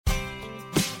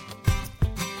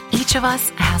Each of us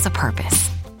has a purpose.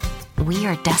 We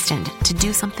are destined to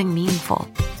do something meaningful,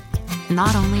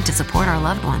 not only to support our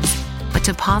loved ones, but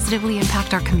to positively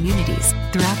impact our communities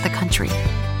throughout the country.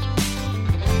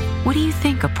 What do you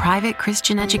think a private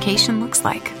Christian education looks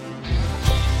like?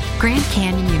 Grand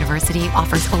Canyon University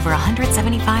offers over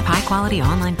 175 high-quality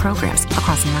online programs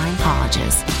across 9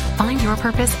 colleges. Find your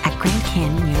purpose at Grand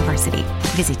Canyon University.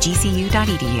 Visit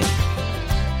gcu.edu.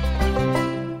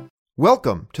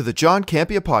 Welcome to the John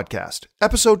Campea Podcast,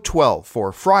 episode 12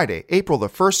 for Friday, April the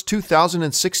 1st,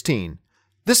 2016.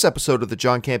 This episode of the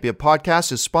John Campea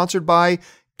Podcast is sponsored by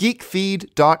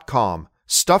geekfeed.com.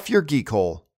 Stuff your geek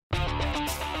hole.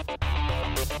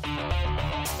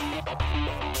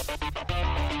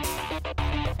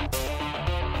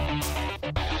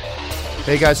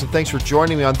 Hey guys, and thanks for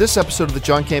joining me on this episode of the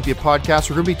John Campea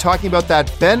Podcast. We're going to be talking about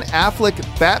that Ben Affleck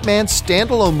Batman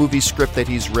standalone movie script that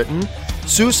he's written.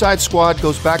 Suicide Squad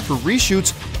goes back for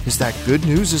reshoots. Is that good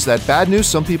news? Is that bad news?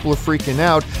 Some people are freaking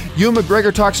out. Ewan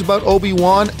McGregor talks about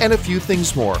Obi-Wan and a few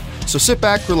things more. So sit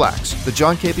back, relax. The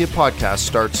John Campea Podcast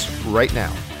starts right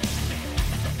now.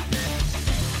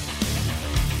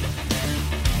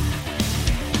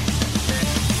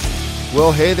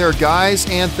 Well, hey there, guys,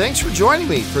 and thanks for joining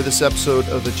me for this episode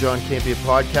of the John Campea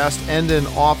Podcast, ending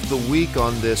off the week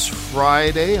on this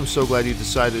Friday. I'm so glad you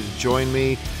decided to join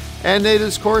me. And it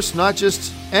is, of course, not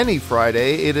just any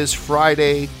Friday. It is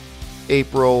Friday,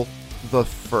 April the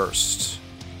 1st.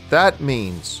 That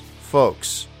means,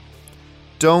 folks,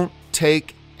 don't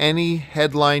take any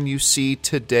headline you see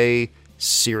today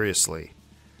seriously.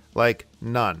 Like,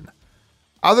 none.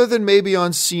 Other than maybe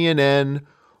on CNN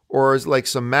or like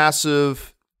some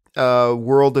massive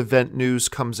world event news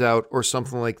comes out or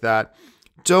something like that.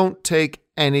 Don't take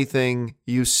anything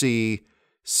you see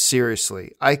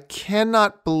seriously. I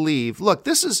cannot believe, look,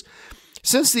 this is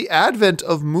since the advent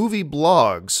of movie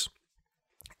blogs,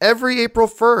 every April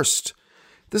 1st,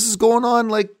 this is going on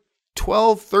like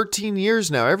 12, 13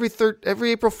 years now. Every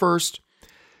April 1st,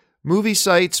 movie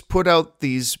sites put out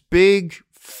these big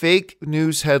fake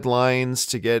news headlines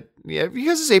to get,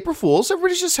 because it's April Fool's.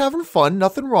 Everybody's just having fun.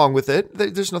 Nothing wrong with it.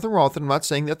 There's nothing wrong with it. I'm not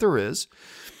saying that there is.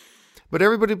 But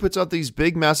everybody puts out these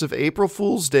big, massive April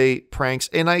Fool's Day pranks.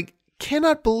 And I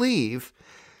cannot believe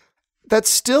that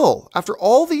still, after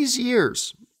all these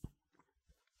years,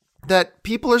 that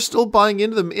people are still buying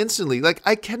into them instantly. Like,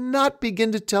 I cannot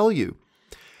begin to tell you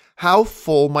how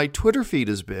full my Twitter feed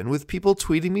has been with people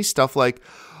tweeting me stuff like,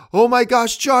 oh my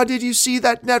gosh, John, did you see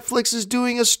that Netflix is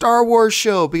doing a Star Wars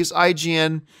show? Because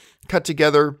IGN cut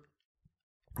together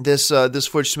this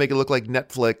footage to make it look like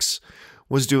Netflix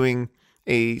was doing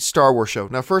a Star Wars show.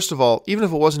 Now, first of all, even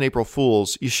if it wasn't April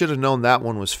Fool's, you should have known that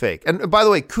one was fake. And by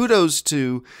the way, kudos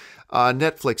to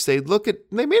Netflix. They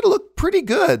made it look pretty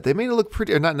good. They made it look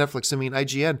pretty, or not Netflix, I mean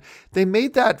IGN. They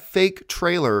made that fake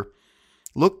trailer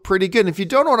look pretty good. And if you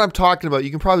don't know what I'm talking about, you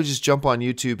can probably just jump on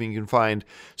YouTube and you can find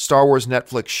Star Wars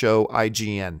Netflix show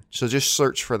IGN. So just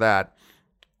search for that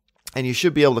and you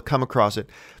should be able to come across it.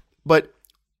 But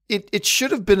it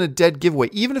should have been a dead giveaway.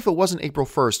 Even if it wasn't April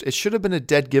 1st, it should have been a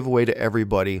dead giveaway to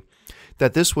everybody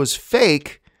that this was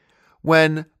fake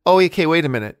when, oh, okay, wait a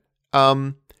minute.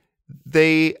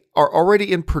 They are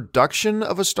already in production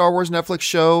of a Star Wars Netflix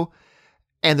show,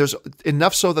 and there's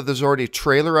enough so that there's already a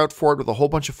trailer out for it with a whole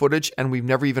bunch of footage, and we've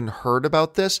never even heard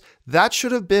about this. That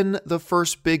should have been the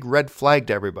first big red flag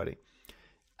to everybody.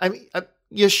 I mean,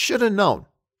 you should have known.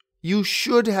 You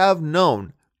should have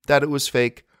known that it was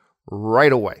fake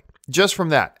right away, just from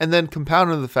that. And then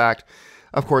compounded the fact,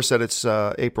 of course, that it's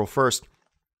April 1st.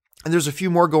 And there's a few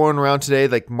more going around today,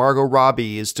 like Margot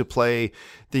Robbie is to play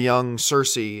the young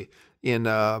Cersei in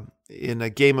a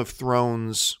Game of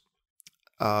Thrones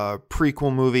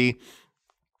prequel movie.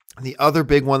 The other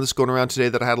big one that's going around today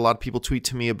that I had a lot of people tweet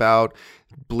to me about,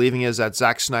 believing is that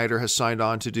Zack Snyder has signed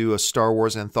on to do a Star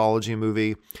Wars anthology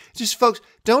movie. Just, folks,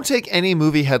 don't take any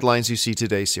movie headlines you see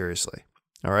today seriously.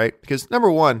 All right? Because number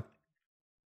one,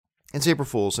 it's April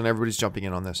Fool's and everybody's jumping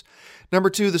in on this. Number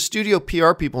two, the studio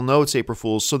PR people know it's April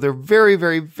Fool's, so they're very,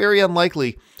 very, very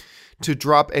unlikely to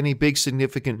drop any big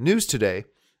significant news today,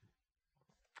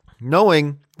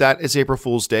 knowing that it's April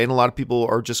Fool's Day and a lot of people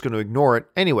are just going to ignore it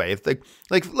anyway. If they,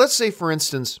 like, let's say, for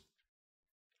instance,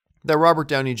 that Robert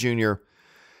Downey Jr.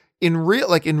 in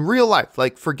real life,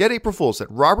 like, forget April Fool's,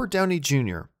 that Robert Downey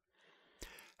Jr.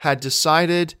 had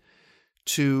decided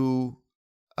to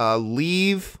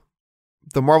leave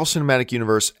the Marvel Cinematic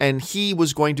Universe, and he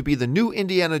was going to be the new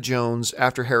Indiana Jones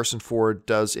after Harrison Ford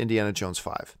does Indiana Jones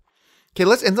 5. Okay,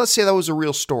 let's say that was a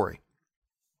real story.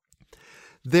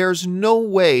 There's no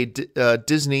way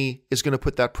Disney is going to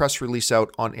put that press release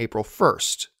out on April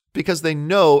 1st. because they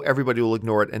know everybody will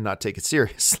ignore it and not take it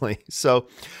seriously. So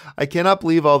I cannot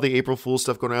believe all the April Fool's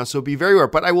stuff going around. So be very aware.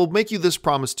 But I will make you this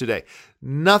promise today.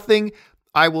 Nothing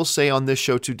I will say on this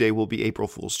show today will be April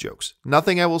Fool's jokes.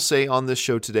 Nothing I will say on this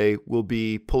show today will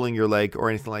be pulling your leg or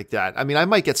anything like that. I mean, I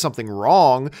might get something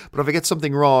wrong, but if I get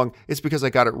something wrong, it's because I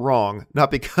got it wrong,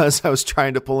 not because I was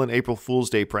trying to pull an April Fool's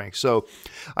Day prank. So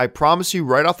I promise you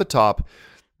right off the top,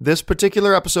 this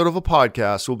particular episode of a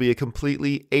podcast will be a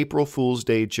completely April Fool's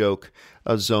Day joke,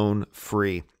 zone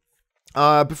free.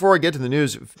 Before I get to the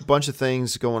news, a bunch of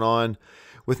things going on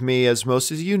with me, as most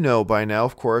of you know by now,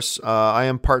 of course. I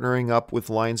am partnering up with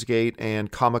Lionsgate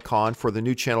and Comic-Con for the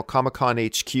new channel Comic-Con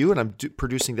HQ, and I'm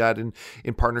producing that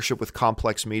in partnership with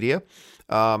Complex Media.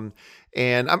 And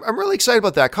I'm really excited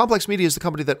about that. Complex Media is the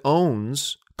company that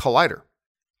owns Collider.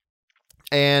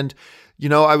 And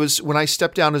when I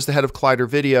stepped down as the head of Collider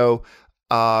Video,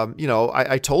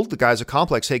 I told the guys at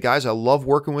Complex, hey guys, I love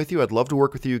working with you. I'd love to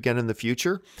work with you again in the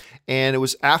future. And it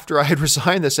was after I had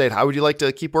resigned, they said, how would you like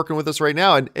to keep working with us right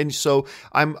now? And so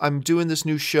I'm doing this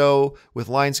new show with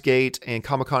Lionsgate and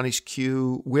Comic-Con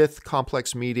HQ with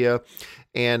Complex Media,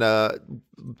 and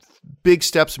big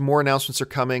steps, more announcements are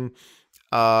coming.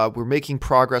 We're making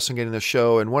progress on getting the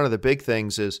show. And one of the big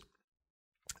things is,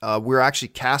 we're actually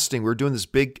casting. We're doing this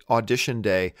big audition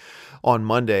day on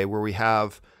Monday where we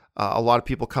have a lot of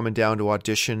people coming down to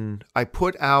audition. I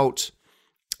put out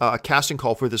a casting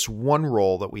call for this one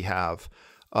role that we have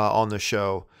on the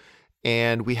show,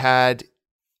 and we had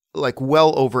like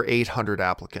well over 800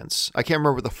 applicants. I can't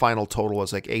remember what the final total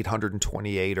was, like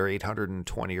 828 or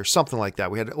 820 or something like that.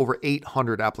 We had over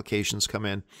 800 applications come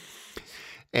in.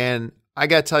 And I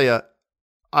got to tell you,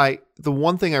 the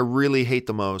one thing I really hate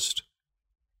the most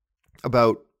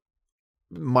about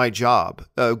my job,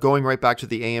 going right back to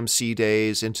the AMC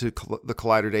days, into the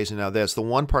Collider days, and now this, the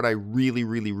one part I really,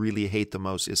 really, really hate the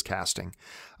most is casting.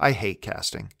 I hate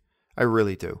casting. I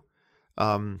really do.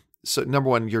 So number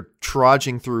one, you're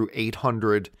trudging through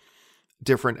 800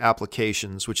 different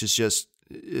applications, which is just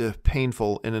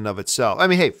painful in and of itself. I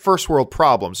mean, hey, first world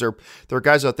problems. There are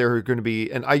guys out there who are going to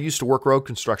be, and I used to work road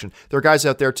construction. There are guys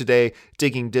out there today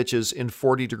digging ditches in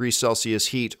 40 degrees Celsius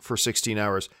heat for 16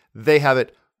 hours. They have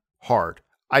it hard.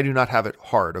 I do not have it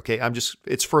hard. Okay.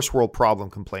 It's first world problem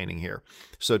complaining here.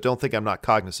 So don't think I'm not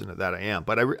cognizant of that. I am,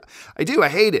 but I do. I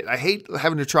hate it. I hate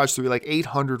having to trudge through like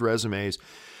 800 resumes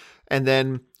and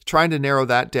then trying to narrow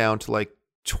that down to like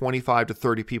 25 to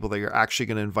 30 people that you're actually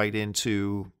going to invite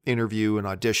into interview and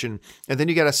audition. And then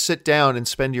you got to sit down and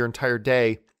spend your entire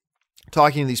day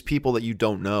talking to these people that you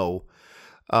don't know,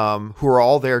 who are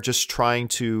all there just trying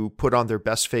to put on their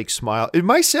best fake smile.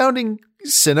 Am I sounding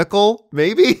cynical?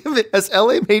 Maybe. Has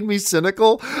LA made me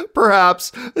cynical?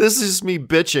 Perhaps. This is just me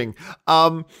bitching.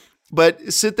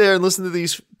 But sit there and listen to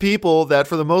these people that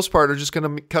for the most part are just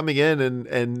going to coming in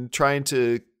and trying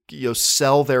to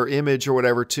sell their image or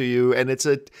whatever to you. And it's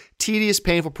a tedious,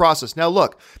 painful process. Now,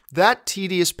 look, that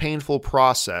tedious, painful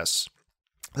process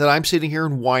that I'm sitting here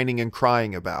and whining and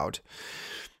crying about,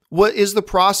 what is the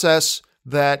process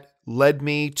that led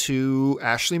me to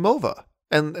Ashley Mova?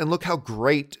 And look how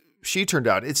great she turned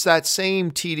out. It's that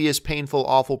same tedious, painful,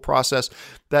 awful process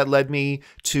that led me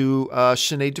to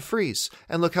Sinead DeFries.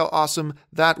 And look how awesome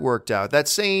that worked out. That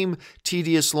same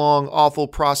tedious, long, awful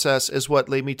process is what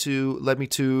led me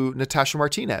to Natasha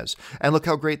Martinez. And look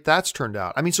how great that's turned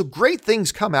out. I mean, so great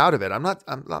things come out of it. I'm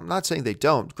not saying they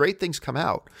don't. Great things come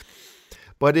out.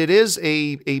 But it is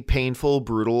a painful,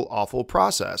 brutal, awful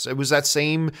process. It was that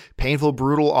same painful,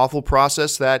 brutal, awful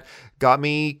process that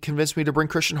convinced me to bring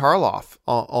Christian Harloff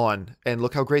on. And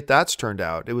look how great that's turned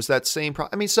out. It was that same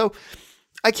so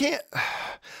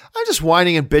I'm just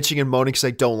whining and bitching and moaning because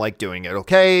I don't like doing it,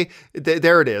 okay?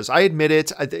 There it is. I admit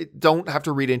it. I don't have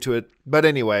to read into it. But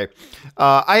anyway,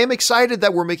 I am excited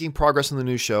that we're making progress on the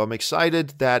new show. I'm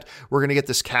excited that we're going to get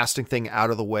this casting thing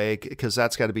out of the way because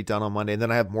that's got to be done on Monday. And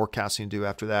then I have more casting to do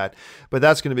after that. But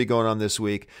that's going to be going on this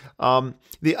week.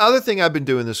 The other thing I've been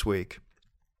doing this week,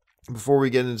 before we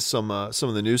get into some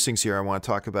of the news things here I want to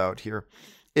talk about here,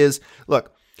 is,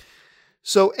 look,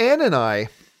 so Ann and I,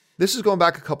 this is going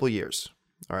back a couple of years.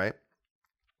 All right.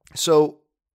 So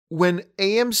when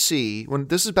this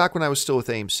is back when I was still with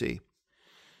AMC,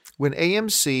 when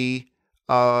AMC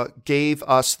gave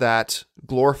us that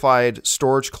glorified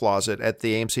storage closet at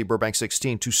the AMC Burbank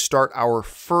 16 to start our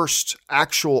first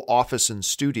actual office and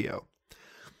studio,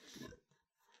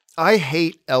 I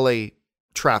hate LA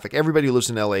traffic. Everybody who lives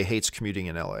in LA hates commuting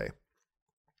in LA.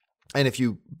 And if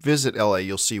you visit LA,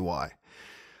 you'll see why.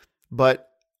 But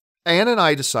Ann and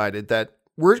I decided that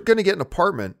we're going to get an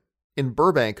apartment in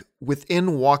Burbank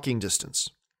within walking distance.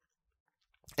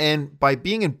 And by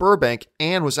being in Burbank,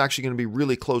 Anne was actually going to be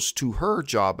really close to her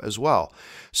job as well.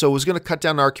 So it was going to cut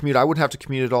down our commute. I wouldn't have to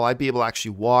commute at all. I'd be able to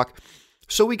actually walk.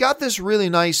 So we got this really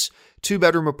nice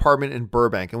 2-bedroom apartment in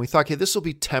Burbank. And we thought, okay, this will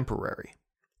be temporary.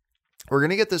 We're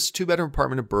going to get this 2-bedroom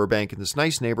apartment in Burbank in this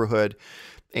nice neighborhood.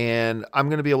 And I'm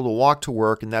going to be able to walk to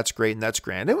work. And that's great. And that's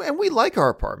grand. And we like our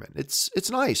apartment.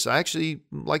 It's nice. I actually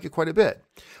like it quite a bit.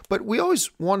 But we always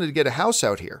wanted to get a house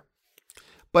out here.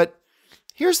 But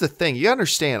here's the thing. You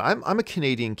understand, I'm a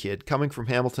Canadian kid coming from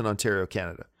Hamilton, Ontario,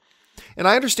 Canada. And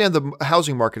I understand the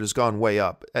housing market has gone way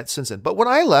up since then. But when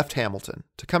I left Hamilton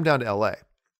to come down to LA,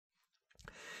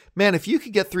 man, if you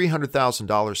could get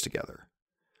 $300,000 together,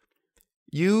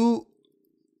 you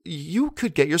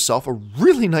could get yourself a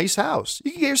really nice house.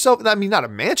 You can get yourself, I mean, not a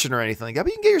mansion or anything like that,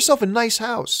 but you can get yourself a nice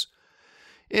house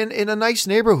in a nice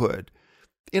neighborhood,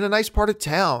 in a nice part of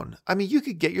town. I mean, you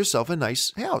could get yourself a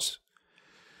nice house.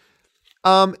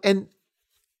 And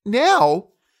now,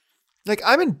 like,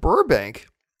 I'm in Burbank,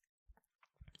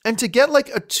 and to get like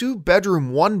a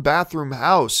 2-bedroom, 1-bathroom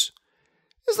house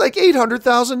is like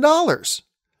 $800,000.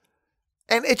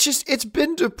 And it's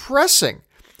been depressing.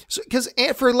 So, because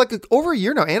for like over a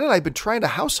year now, Ann and I have been trying to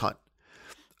house hunt,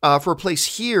 for a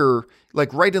place here,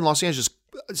 like right in Los Angeles,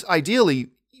 ideally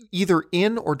either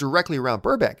in or directly around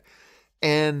Burbank.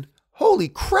 And holy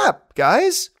crap,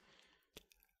 guys.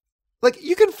 Like,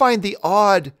 you can find the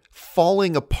odd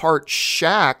falling apart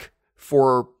shack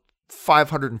for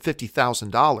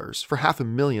 $550,000, for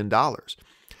 $500,000.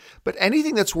 But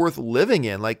anything that's worth living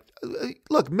in, like,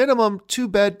 look, minimum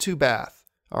 2-bed, 2-bath.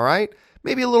 All right.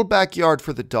 Maybe a little backyard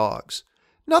for the dogs.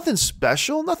 Nothing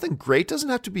special, nothing great. Doesn't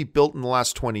have to be built in the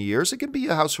last 20 years. It could be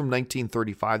a house from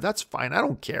 1935. That's fine. I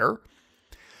don't care.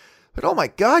 But oh my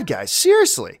God, guys,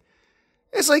 seriously.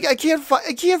 It's like, I can't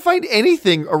find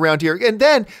anything around here. And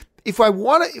then, if I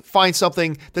want to find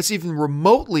something that's even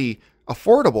remotely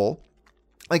affordable,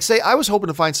 like say I was hoping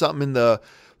to find something in the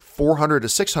 $400,000 to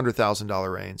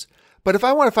 $600,000 range, but if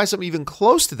I want to find something even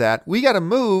close to that, we got to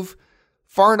move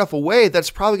far enough away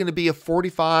that's probably going to be a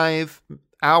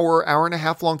 45-hour and a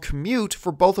half long commute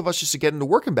for both of us just to get into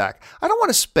work and back. I don't want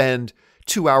to spend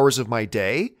 2 hours of my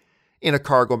day in a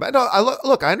car going back. No,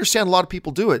 look, I understand a lot of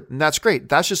people do it, and that's great.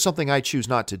 That's just something I choose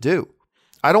not to do.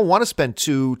 I don't want to spend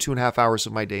 2.5 hours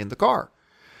of my day in the car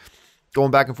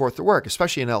going back and forth to work,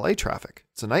 especially in LA traffic.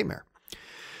 It's a nightmare.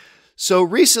 So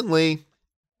recently,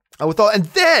 all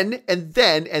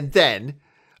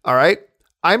right,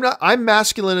 I'm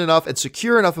masculine enough and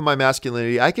secure enough in my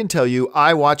masculinity. I can tell you,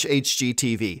 I watch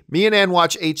HGTV. Me and Ann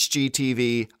watch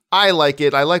HGTV. I like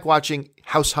it. I like watching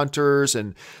House Hunters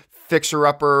and Fixer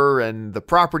Upper and The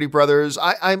Property Brothers.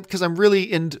 I've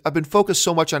been focused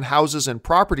so much on houses and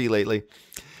property lately.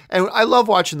 And I love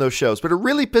watching those shows, but it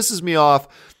really pisses me off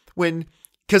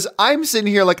because I'm sitting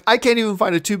here like I can't even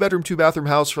find a 2-bedroom, 2-bathroom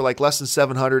house for like less than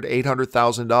 $700,000,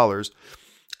 $800,000.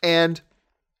 And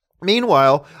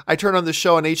meanwhile, I turn on the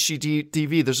show on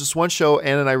HGTV. There's this one show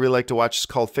Ann and I really like to watch. It's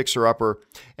called Fixer Upper.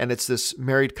 And it's this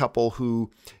married couple who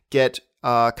get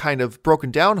kind of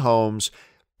broken down homes,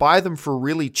 buy them for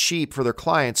really cheap for their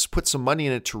clients, put some money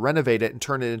in it to renovate it and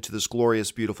turn it into this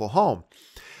glorious, beautiful home.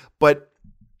 But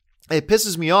it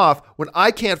pisses me off when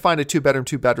I can't find a 2-bedroom,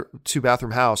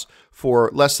 2-bathroom house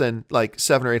for less than like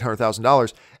 $700,000 or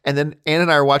 $800,000. And then Ann and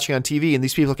I are watching on TV and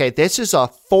these people, okay, this is a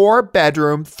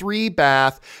 4-bedroom,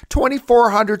 3-bath,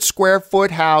 2,400 square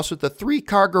foot house with a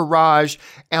 3-car garage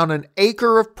on an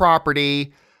acre of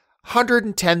property,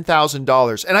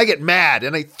 $110,000. And I get mad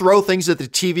and I throw things at the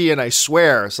TV and I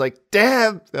swear. It's like,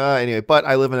 damn. Anyway, but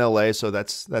I live in LA, so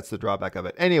that's the drawback of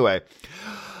it. Anyway,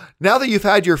 now that you've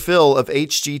had your fill of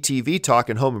HGTV talk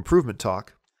and home improvement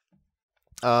talk,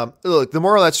 look, the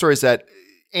moral of that story is that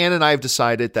Ann and I have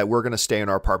decided that we're going to stay in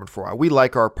our apartment for a while. We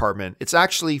like our apartment. It's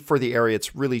actually, for the area,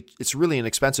 it's really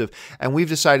inexpensive. And we've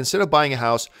decided instead of buying a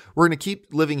house, we're going to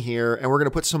keep living here and we're going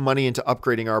to put some money into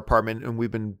upgrading our apartment. And we've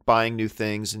been buying new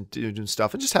things and doing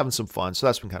stuff and just having some fun. So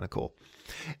that's been kind of cool.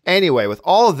 Anyway, with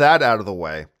all of that out of the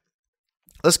way,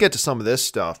 let's get to some of this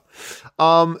stuff.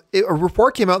 A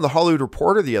report came out in the Hollywood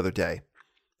Reporter the other day,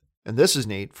 and this is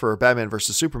neat for Batman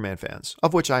versus Superman fans,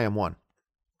 of which I am one,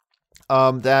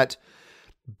 that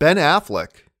Ben Affleck,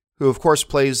 who of course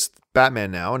plays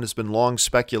Batman now and has been long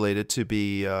speculated to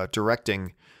be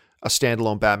directing a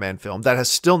standalone Batman film that has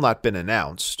still not been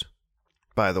announced,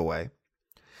 by the way,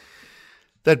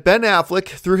 that Ben Affleck,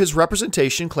 through his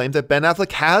representation, claimed that Ben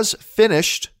Affleck has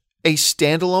finished a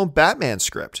standalone Batman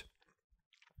script.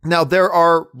 Now, there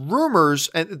are rumors,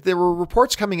 and there were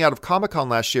reports coming out of Comic-Con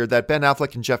last year that Ben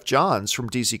Affleck and Jeff Johns from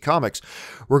DC Comics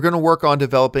were going to work on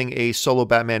developing a solo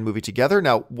Batman movie together.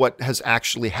 Now, what has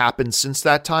actually happened since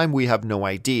that time, we have no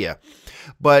idea.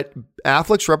 But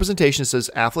Affleck's representation says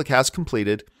Affleck has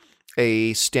completed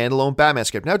a standalone Batman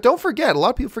script. Now, don't forget, a lot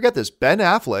of people forget this. Ben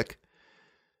Affleck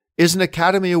is an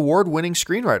Academy Award-winning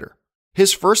screenwriter.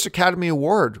 His first Academy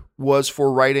Award was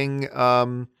for writing...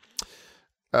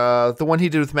 the one he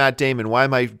did with Matt Damon. Why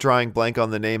am I drawing blank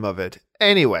on the name of it?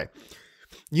 Anyway,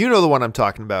 you know the one I'm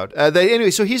talking about.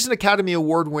 So he's an Academy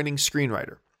Award-winning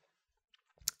screenwriter.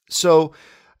 So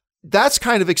that's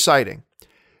kind of exciting.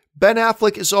 Ben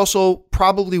Affleck is also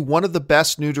probably one of the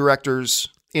best new directors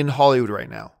in Hollywood right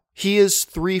now. He is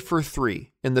 3 for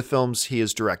 3 in the films he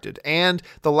has directed. And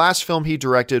the last film he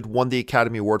directed won the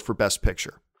Academy Award for Best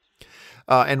Picture.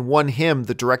 And won him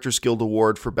the Directors Guild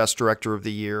Award for Best Director of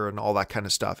the Year and all that kind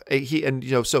of stuff.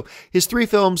 So his 3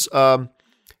 films, what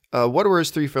were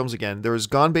his 3 films again? There was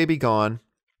Gone Baby Gone,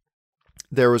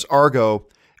 there was Argo,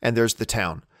 and there's The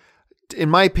Town. In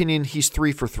my opinion, he's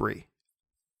 3 for 3.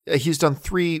 He's done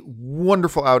 3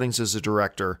 wonderful outings as a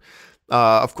director,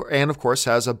 of course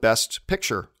has a Best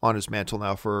Picture on his mantle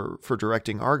now for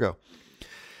directing Argo.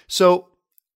 So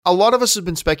a lot of us have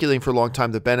been speculating for a long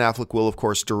time that Ben Affleck will, of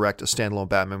course, direct a standalone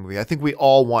Batman movie. I think we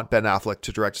all want Ben Affleck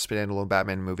to direct a standalone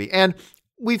Batman movie. And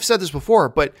we've said this before,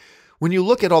 but when you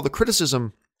look at all the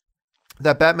criticism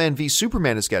that Batman v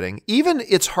Superman is getting, even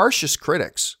its harshest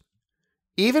critics,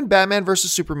 even Batman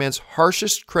versus Superman's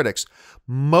harshest critics,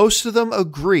 most of them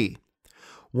agree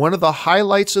one of the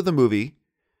highlights of the movie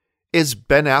is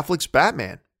Ben Affleck's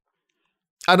Batman.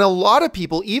 And a lot of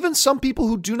people, even some people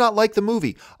who do not like the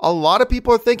movie, a lot of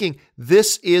people are thinking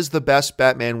this is the best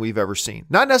Batman we've ever seen.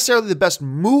 Not necessarily the best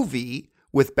movie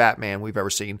with Batman we've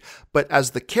ever seen, but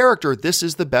as the character, this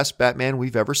is the best Batman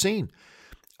we've ever seen.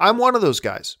 I'm one of those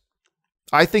guys.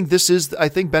 I think Ben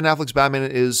Affleck's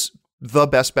Batman is the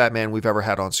best Batman we've ever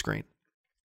had on screen.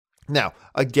 Now,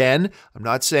 again, I'm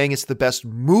not saying it's the best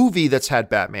movie that's had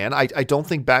Batman. I don't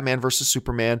think Batman versus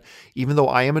Superman, even though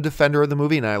I am a defender of the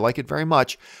movie and I like it very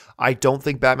much, I don't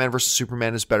think Batman versus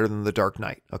Superman is better than The Dark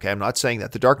Knight. Okay, I'm not saying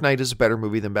that. The Dark Knight is a better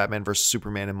movie than Batman versus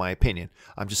Superman, in my opinion.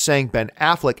 I'm just saying Ben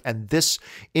Affleck and this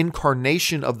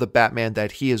incarnation of the Batman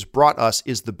that he has brought us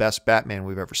is the best Batman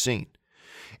we've ever seen.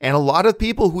 And a lot of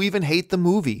people who even hate the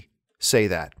movie say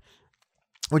that,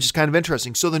 which is kind of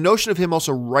interesting. So the notion of him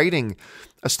also writing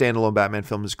a standalone Batman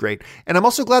film is great. And I'm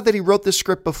also glad that he wrote this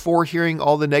script before hearing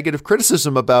all the negative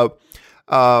criticism about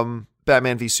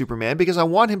Batman v Superman, because I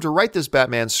want him to write this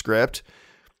Batman script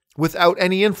without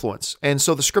any influence. And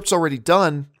so the script's already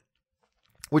done,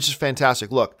 which is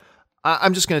fantastic. Look,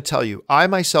 I'm just going to tell you, I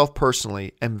myself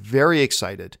personally am very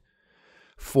excited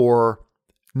for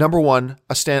number 1,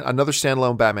 another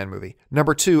standalone Batman movie.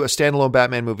 Number 2, a standalone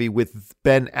Batman movie with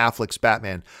Ben Affleck's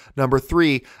Batman. Number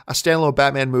 3, a standalone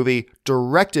Batman movie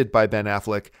directed by Ben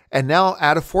Affleck. And now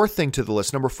add a 4th thing to the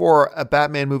list. Number 4, a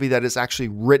Batman movie that is actually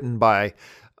written by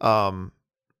Ben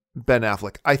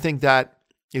Affleck. I think that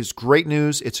is great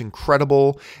news. It's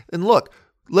incredible. And look,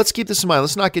 let's keep this in mind.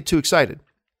 Let's not get too excited.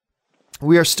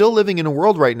 We are still living in a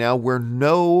world right now where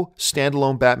no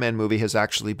standalone Batman movie has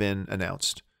actually been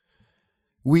announced.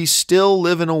 We still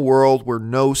live in a world where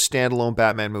no standalone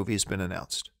Batman movie has been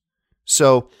announced.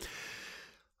 So,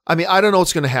 I mean, I don't know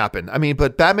what's going to happen. I mean,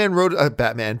 but Ben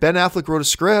Affleck wrote a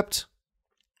script.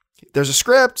 There's a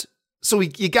script. So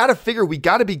you got to figure we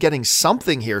got to be getting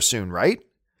something here soon, right?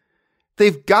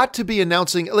 They've got to be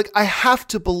announcing, I have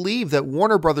to believe that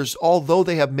Warner Brothers, although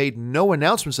they have made no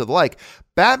announcements of the like,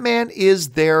 Batman is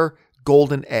their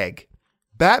golden egg.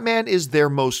 Batman is their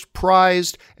most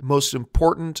prized, most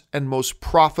important, and most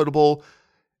profitable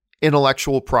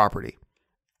intellectual property.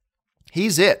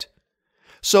 He's it.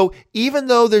 So even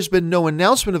though there's been no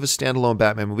announcement of a standalone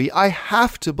Batman movie, I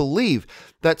have to believe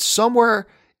that somewhere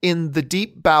in the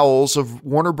deep bowels of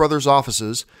Warner Brothers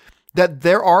offices, that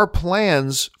there are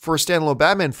plans for a standalone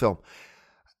Batman film.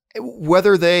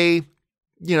 Whether they...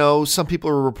 some people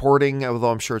are reporting,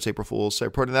 although I'm sure it's April Fool's, they're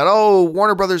reporting that,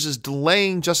 Warner Brothers is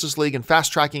delaying Justice League and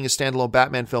fast-tracking a standalone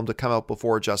Batman film to come out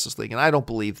before Justice League, and I don't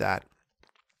believe that.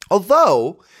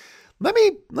 Although, let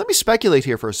me speculate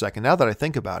here for a second, now that I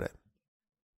think about it.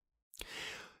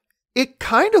 It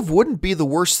kind of wouldn't be the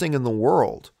worst thing in the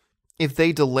world if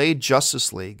they delayed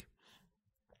Justice League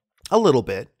a little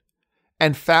bit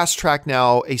and fast-track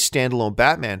now a standalone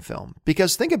Batman film.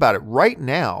 Because think about it, right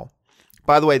now,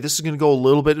 by the way, this is going to go a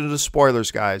little bit into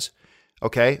spoilers, guys.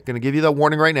 Okay? I'm going to give you that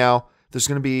warning right now. There's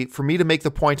going to be, for me to make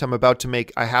the point I'm about to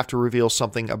make, I have to reveal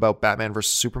something about Batman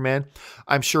versus Superman.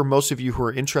 I'm sure most of you who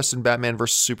are interested in Batman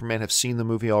versus Superman have seen the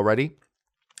movie already,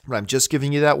 but I'm just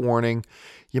giving you that warning.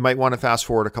 You might want to fast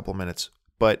forward a couple minutes,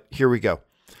 but here we go.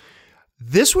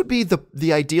 This would be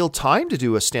the ideal time to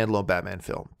do a standalone Batman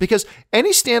film, because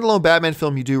any standalone Batman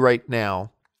film you do right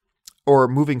now or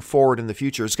moving forward in the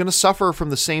future is going to suffer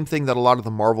from the same thing that a lot of the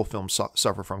Marvel films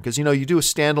suffer from. Because, you do a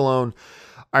standalone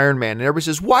Iron Man and everybody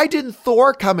says, why didn't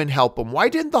Thor come and help him? Why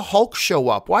didn't the Hulk show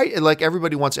up? Why? Like,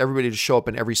 everybody wants everybody to show up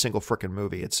in every single freaking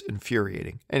movie. It's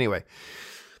infuriating. Anyway,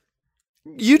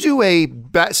 you do a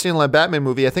standalone Batman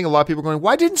movie. I think a lot of people are going,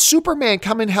 why didn't Superman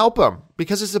come and help him?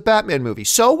 Because it's a Batman movie.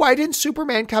 So why didn't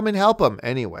Superman come and help him?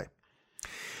 Anyway,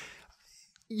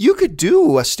 you could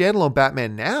do a standalone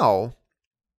Batman now.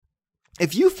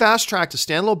 If you fast track to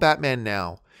standalone Batman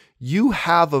now, you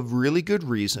have a really good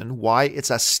reason why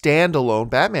it's a standalone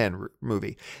Batman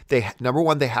movie. Number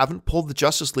one, they haven't pulled the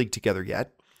Justice League together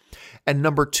yet. And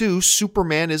number two,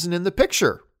 Superman isn't in the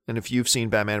picture. And if you've seen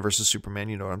Batman versus Superman,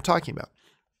 you know what I'm talking about.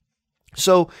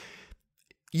 So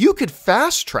you could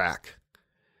fast track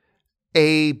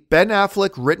a Ben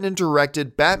Affleck written and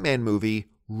directed Batman movie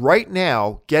right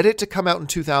now, get it to come out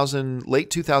in late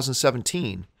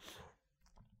 2017,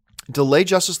 delay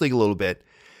Justice League a little bit,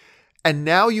 and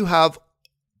now you have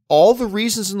all the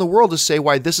reasons in the world to say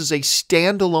why this is a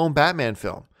standalone Batman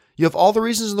film. You have all the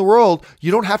reasons in the world.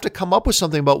 You don't have to come up with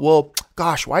something about, well,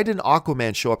 gosh, why didn't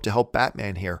Aquaman show up to help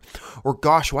Batman here? Or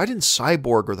gosh, why didn't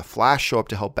Cyborg or the Flash show up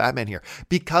to help Batman here?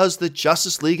 Because the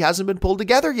Justice League hasn't been pulled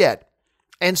together yet.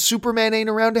 And Superman ain't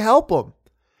around to help him.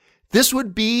 This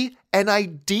would be an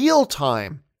ideal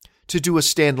time to do a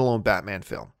standalone Batman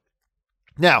film.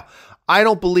 Now, I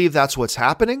don't believe that's what's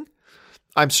happening.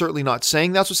 I'm certainly not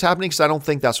saying that's what's happening, because I don't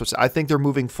think that's I think they're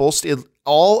moving full steam.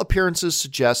 All appearances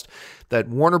suggest that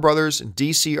Warner Brothers and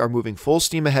DC are moving full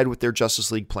steam ahead with their Justice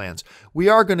League plans. We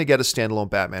are going to get a standalone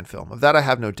Batman film. Of that, I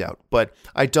have no doubt. But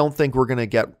I don't think we're going to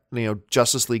get,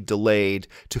 Justice League delayed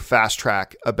to fast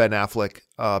track a Ben Affleck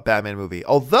Batman movie.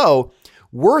 Although,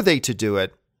 were they to do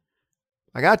it,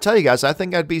 I got to tell you guys, I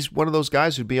think I'd be one of those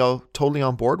guys who'd be totally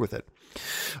on board with it.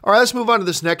 All right, let's move on to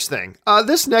this next thing.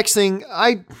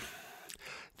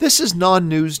 This is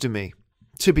non-news to me,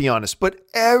 to be honest, but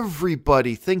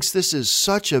everybody thinks this is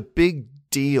such a big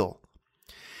deal.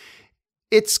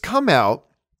 It's come out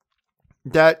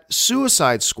that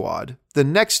Suicide Squad, the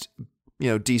next,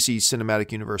 DC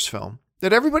Cinematic Universe film,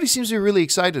 that everybody seems to be really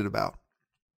excited about,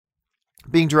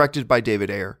 being directed by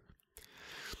David Ayer,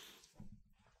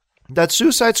 that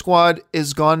Suicide Squad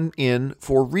is gone in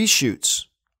for reshoots.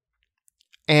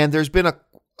 And there's been a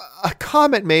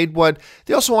comment made, what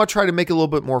they also want to try to make it a little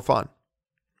bit more fun,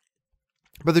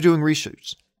 but they're doing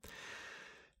reshoots,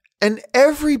 and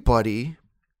everybody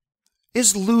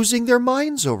is losing their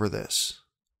minds over this.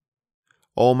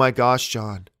 Oh my gosh,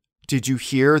 John, did you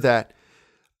hear that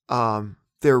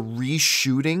they're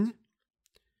reshooting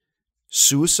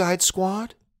Suicide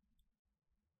Squad?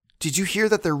 Did you hear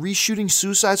that they're reshooting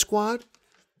Suicide Squad?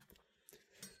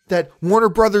 That Warner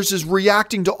Brothers is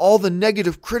reacting to all the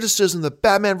negative criticism that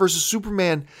Batman versus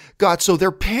Superman got, so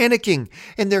they're panicking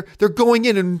and they're going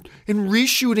in and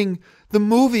reshooting the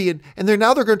movie, and they're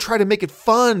going to try to make it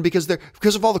fun because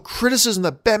of all the criticism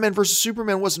that Batman versus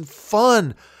Superman wasn't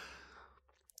fun.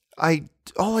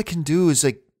 All I can do is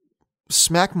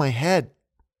smack my head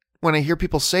when I hear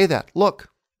people say that. Look,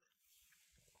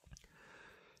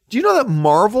 do you know that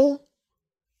Marvel?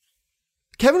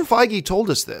 Kevin Feige told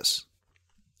us this.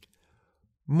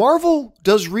 Marvel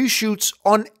does reshoots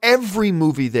on every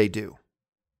movie they do.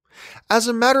 As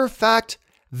a matter of fact,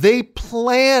 they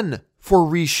plan for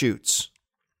reshoots.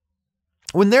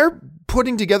 When they're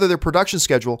putting together their production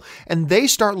schedule and they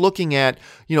start looking at,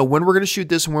 when we're going to shoot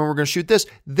this and when we're going to shoot this,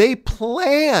 they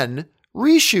plan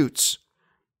reshoots.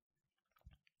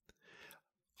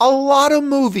 A lot of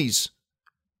movies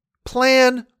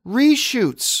plan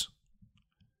reshoots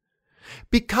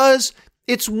because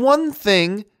it's one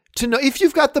thing to know if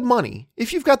you've got the money to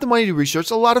do reshoots.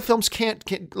 A lot of films can't,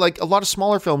 a lot of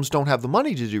smaller films don't have the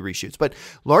money to do reshoots, but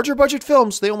larger budget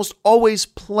films, they almost always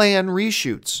plan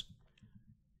reshoots.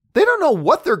 They don't know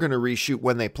what they're going to reshoot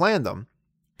when they plan them,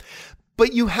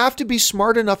 but you have to be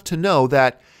smart enough to know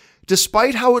that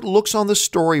despite how it looks on the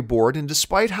storyboard and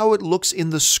despite how it looks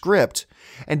in the script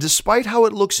and despite how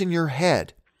it looks in your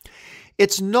head,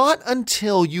 it's not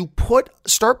until you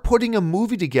start putting a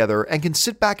movie together and can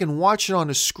sit back and watch it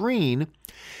on a screen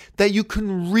that you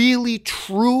can really,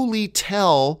 truly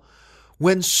tell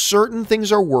when certain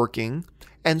things are working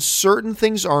and certain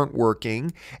things aren't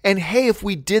working. And hey, if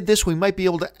we did this, we might be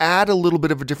able to add a little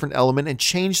bit of a different element and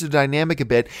change the dynamic a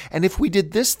bit. And if we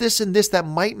did this, this, and this, that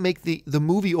might make the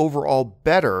movie overall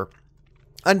better.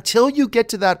 Until you get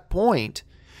to that point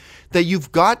that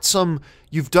you've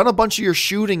done a bunch of your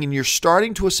shooting and you're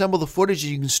starting to assemble the footage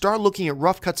and you can start looking at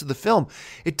rough cuts of the film.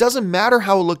 It doesn't matter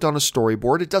how it looked on a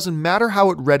storyboard. It doesn't matter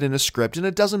how it read in a script, and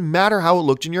it doesn't matter how it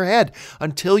looked in your head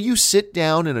until you sit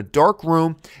down in a dark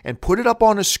room and put it up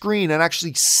on a screen and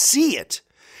actually see it.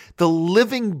 The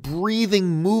living,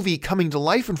 breathing movie coming to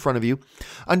life in front of you.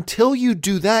 Until you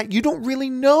do that, you don't really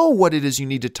know what it is you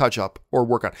need to touch up or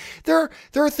work on. There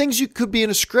are things you could be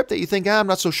in a script that you think, I'm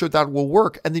not so sure that will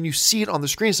work. And then you see it on the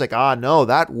screen. It's like, no,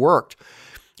 that worked.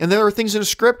 And there are things in a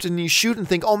script and you shoot and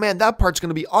think, oh man, that part's going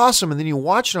to be awesome. And then you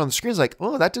watch it on the screen. It's like,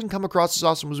 oh, that didn't come across as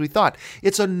awesome as we thought.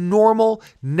 It's a normal,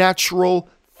 natural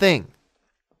thing.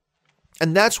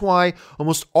 And that's why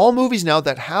almost all movies now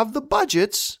that have the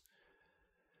budgets,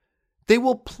 they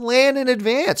will plan in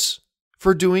advance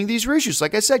for doing these reshoots.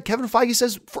 Like I said, Kevin Feige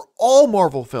says for all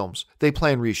Marvel films, they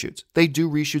plan reshoots. They do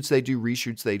reshoots, they do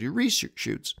reshoots, they do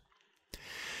reshoots.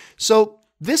 So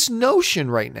this notion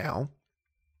right now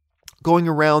going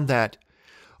around that,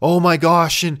 oh my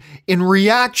gosh, and in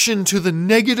reaction to the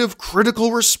negative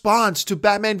critical response to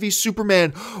Batman v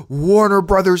Superman, Warner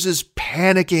Brothers is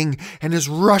panicking and is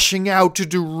rushing out to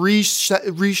do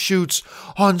reshoots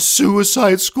on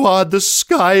Suicide Squad. The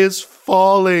sky is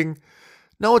falling.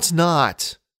 No, it's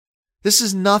not. This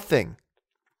is nothing.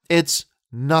 It's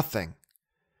nothing.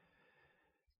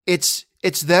 It's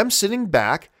them sitting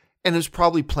back, and it's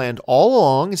probably planned all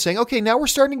along and saying, okay, now we're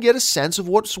starting to get a sense of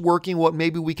what's working, what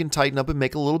maybe we can tighten up and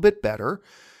make a little bit better.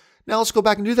 Now let's go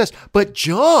back and do this. But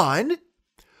John,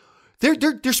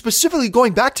 they're specifically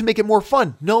going back to make it more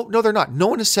fun. No, they're not. No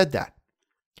one has said that.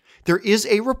 There is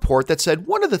a report that said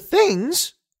one of the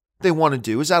things they want to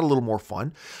do is add a little more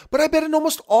fun. But I bet in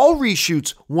almost all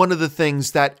reshoots, one of the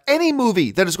things that any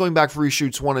movie that is going back for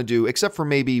reshoots want to do, except for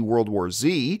maybe World War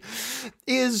Z,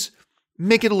 is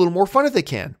make it a little more fun if they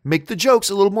can. Make the jokes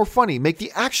a little more funny. Make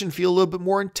the action feel a little bit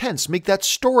more intense. Make that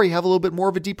story have a little bit more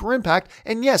of a deeper impact.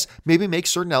 And yes, maybe make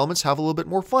certain elements have a little bit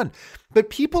more fun. But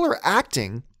people are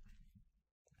acting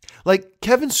like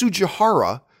Kevin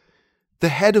Tsujihara, the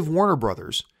head of Warner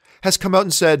Brothers, has come out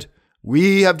and said,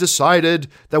 we have decided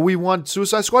that we want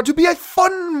Suicide Squad to be a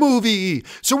fun movie.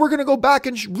 So we're going to go back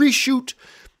and reshoot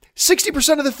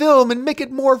 60% of the film and make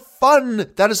it more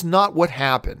fun. That is not what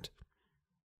happened.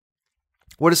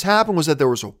 What has happened was that there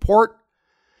was a report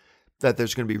that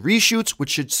there's going to be reshoots,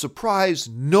 which should surprise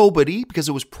nobody because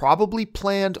it was probably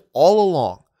planned all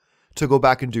along to go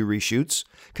back and do reshoots,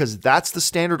 because that's the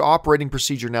standard operating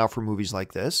procedure now for movies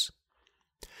like this.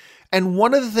 And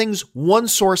one of the things one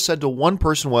source said to one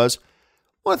person was,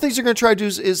 one of the things they're going to try to do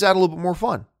is add a little bit more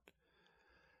fun.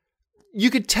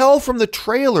 You could tell from the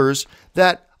trailers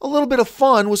that a little bit of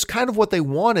fun was kind of what they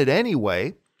wanted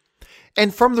anyway.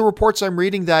 And from the reports I'm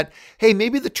reading that, hey,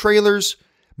 maybe the trailers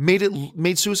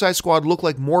made Suicide Squad look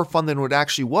like more fun than it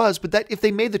actually was, but that if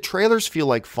they made the trailers feel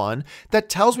like fun, that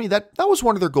tells me that that was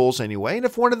one of their goals anyway. And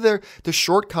if one of the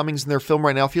shortcomings in their film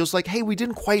right now feels like, hey, we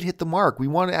didn't quite hit the mark, we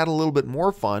want to add a little bit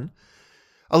more fun,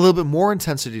 a little bit more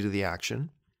intensity to the action,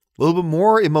 a little bit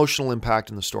more emotional impact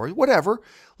in the story, whatever,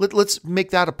 let's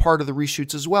make that a part of the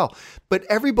reshoots as well. But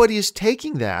everybody is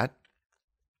taking that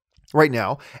right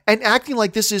now and acting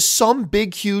like this is some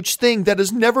big, huge thing that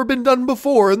has never been done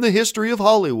before in the history of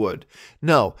Hollywood.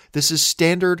 No, this is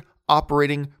standard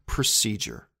operating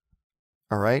procedure.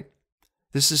 All right?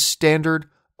 This is standard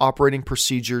operating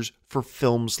procedures for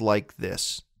films like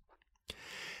this.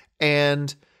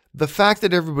 And the fact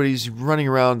that everybody's running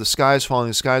around, the sky is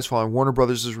falling, Warner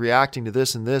Brothers is reacting to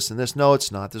this and this and this. No,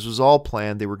 it's not. This was all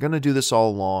planned. They were going to do this all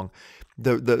along.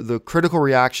 The critical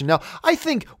reaction. Now, I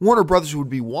think Warner Brothers would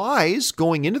be wise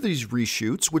going into these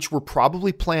reshoots, which were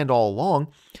probably planned all along,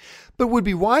 but would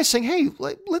be wise saying, hey,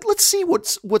 let's see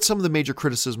what some of the major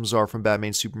criticisms are from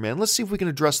Batman Superman. Let's see if we can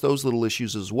address those little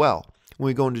issues as well when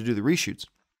we go in to do the reshoots.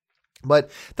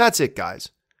 But that's it, guys.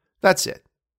 That's it.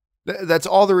 That's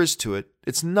all there is to it.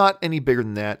 It's not any bigger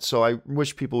than that. So I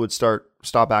wish people would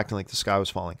stop acting like the sky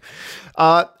was falling.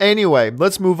 Anyway,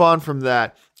 let's move on from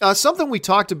that. Something we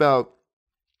talked about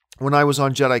when I was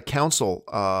on Jedi Council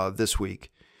this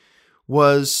week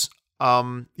was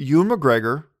Ewan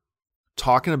McGregor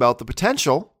talking about the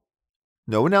potential,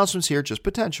 no announcements here, just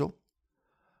potential,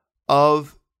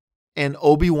 of an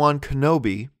Obi-Wan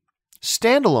Kenobi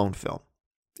standalone film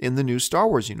in the new Star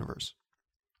Wars universe.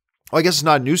 Well, I guess it's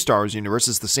not a new Star Wars universe.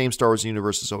 It's the same Star Wars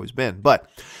universe it's always been. But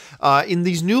in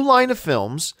these new line of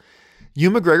films,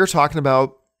 Ewan McGregor talking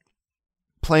about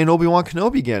playing Obi-Wan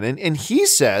Kenobi again. And he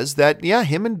says that, yeah,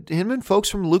 him and folks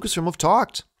from Lucasfilm have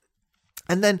talked.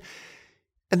 And then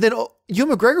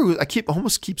Ewan McGregor,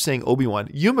 almost keep saying Obi-Wan.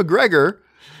 Ewan McGregor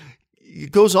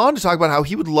goes on to talk about how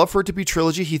he would love for it to be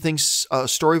trilogy. He thinks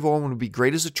Story of Obi-Wan would be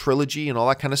great as a trilogy and all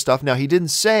that kind of stuff. Now, he didn't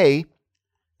say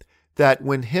that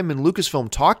when him and Lucasfilm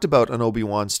talked about an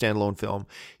Obi-Wan standalone film,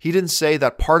 he didn't say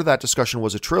that part of that discussion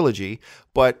was a trilogy,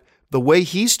 but the way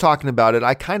he's talking about it,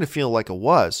 I kind of feel like it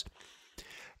was.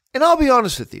 And I'll be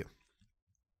honest with you.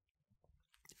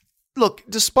 Look,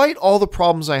 despite all the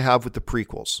problems I have with the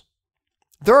prequels,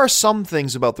 there are some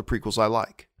things about the prequels I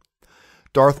like.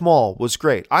 Darth Maul was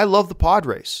great. I love the pod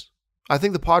race. I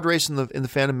think the pod race in the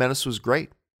Phantom Menace was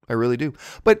great. I really do.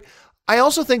 But I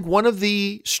also think one of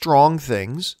the strong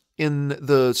things in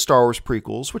the Star Wars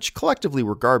prequels, which collectively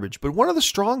were garbage, but one of the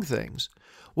strong things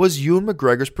was Ewan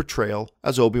McGregor's portrayal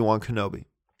as Obi-Wan Kenobi.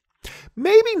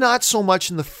 Maybe not so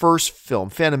much in the first film,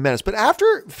 Phantom Menace, but after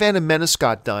Phantom Menace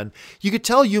got done, you could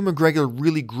tell Ewan McGregor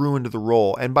really grew into the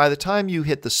role. And by the time you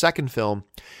hit the second film,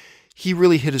 he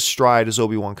really hit his stride as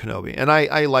Obi-Wan Kenobi. And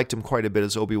I liked him quite a bit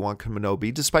as Obi-Wan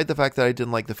Kenobi, despite the fact that I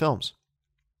didn't like the films.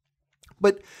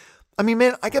 But, I mean,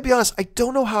 man, I gotta be honest, I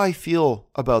don't know how I feel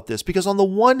about this. Because on the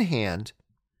one hand,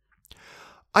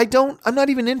 I'm not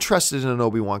even interested in an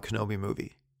Obi-Wan Kenobi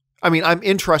movie. I mean, I'm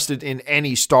interested in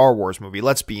any Star Wars movie,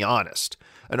 let's be honest.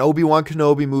 An Obi-Wan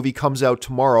Kenobi movie comes out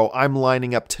tomorrow, I'm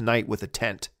lining up tonight with a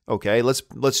tent, okay? Let's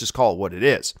just call it what it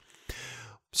is.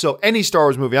 So any Star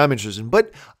Wars movie I'm interested in.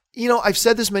 But, you know, I've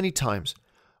said this many times.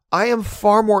 I am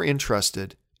far more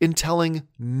interested in telling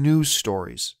new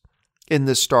stories in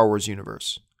this Star Wars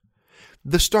universe.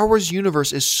 The Star Wars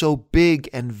universe is so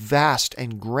big and vast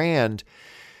and grand.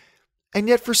 And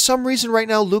yet, for some reason right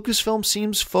now, Lucasfilm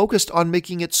seems focused on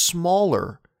making it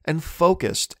smaller and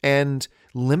focused and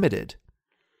limited.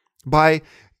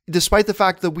 Despite the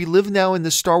fact that we live now in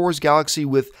this Star Wars galaxy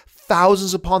with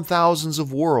thousands upon thousands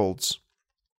of worlds,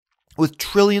 with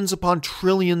trillions upon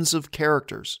trillions of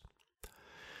characters,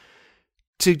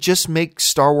 to just make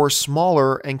Star Wars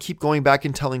smaller and keep going back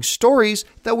and telling stories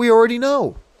that we already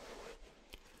know.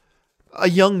 A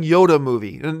young Yoda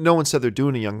movie. No one said they're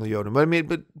doing a young Yoda,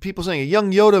 but people saying a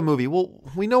young Yoda movie. Well,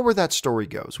 we know where that story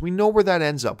goes. We know where that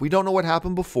ends up. We don't know what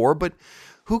happened before, but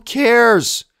who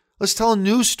cares? Let's tell a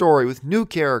new story with new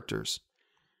characters.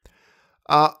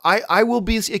 I will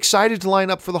be excited to line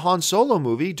up for the Han Solo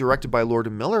movie directed by Lord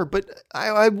and Miller, but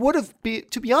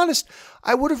to be honest,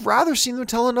 I would have rather seen them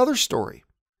tell another story.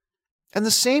 And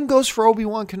the same goes for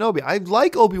Obi-Wan Kenobi. I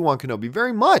like Obi-Wan Kenobi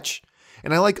very much.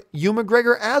 And I like Ewan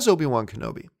McGregor as Obi-Wan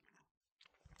Kenobi.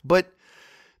 But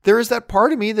there is that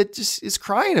part of me that just is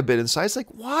crying a bit inside. It's like,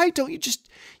 why don't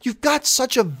you've got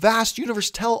such a vast universe.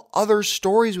 Tell other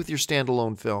stories with your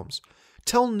standalone films.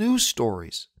 Tell new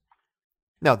stories.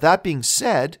 Now, that being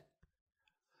said,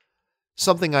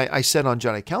 something I said on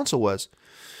Jedi Council was,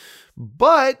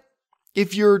 but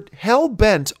if you're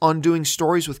hell-bent on doing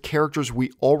stories with characters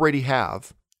we already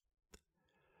have,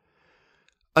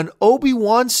 an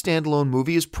Obi-Wan standalone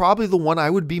movie is probably the one I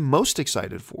would be most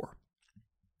excited for.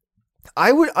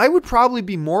 I would probably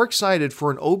be more excited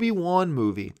for an Obi-Wan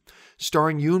movie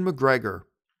starring Ewan McGregor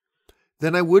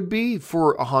than I would be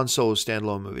for a Han Solo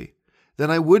standalone movie,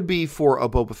 than I would be for a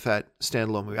Boba Fett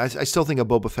standalone movie. I still think a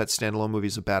Boba Fett standalone movie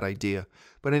is a bad idea.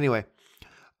 But anyway,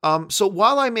 so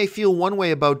while I may feel one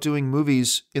way about doing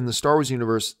movies in the Star Wars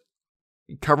universe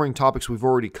covering topics we've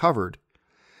already covered,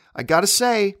 I gotta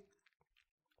say,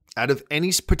 out of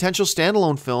any potential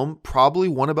standalone film, probably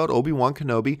one about Obi-Wan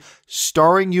Kenobi,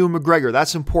 starring Ewan McGregor.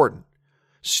 That's important.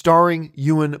 Starring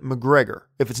Ewan McGregor.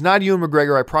 If it's not Ewan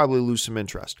McGregor, I probably lose some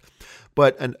interest.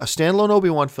 But a standalone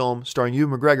Obi-Wan film starring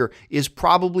Ewan McGregor is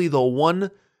probably the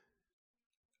one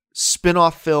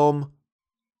spin-off film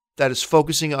that is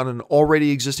focusing on an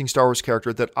already existing Star Wars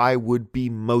character that I would be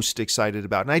most excited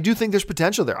about. And I do think there's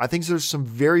potential there. I think there's some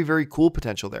very, very cool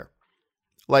potential there.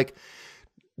 Like,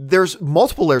 there's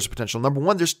multiple layers of potential. Number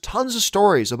one, there's tons of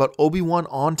stories about Obi-Wan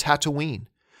on Tatooine.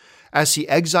 As he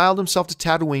exiled himself to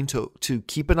Tatooine to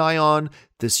keep an eye on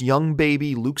this young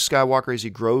baby, Luke Skywalker, as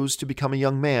he grows to become a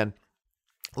young man.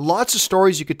 Lots of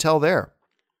stories you could tell there.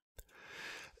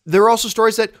 There are also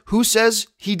stories that who says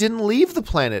he didn't leave the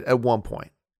planet at one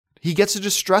point. He gets a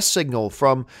distress signal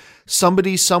from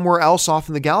somebody somewhere else off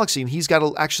in the galaxy, and he's got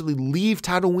to actually leave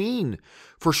Tatooine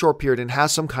for a short period and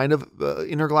has some kind of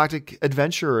intergalactic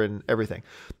adventure and everything.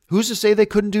 Who's to say they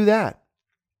couldn't do that?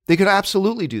 They could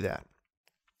absolutely do that.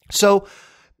 So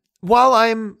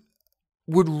while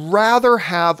would rather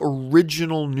have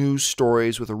original new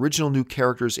stories with original new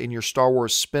characters in your Star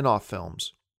Wars spin-off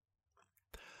films,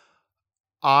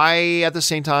 I, at the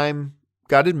same time,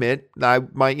 got to admit,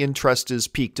 my interest is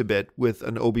piqued a bit with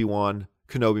an Obi-Wan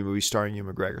Kenobi movie starring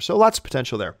Ewan McGregor. So lots of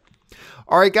potential there.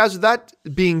 All right, guys, with that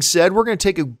being said, we're going to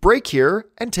take a break here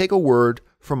and take a word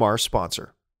from our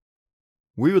sponsor.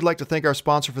 We would like to thank our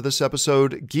sponsor for this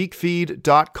episode,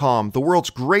 geekfeed.com, the world's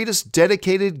greatest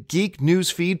dedicated geek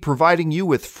news feed, providing you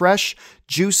with fresh,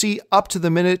 juicy,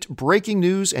 up-to-the-minute breaking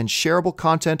news and shareable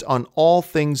content on all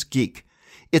things geek.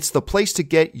 It's the place to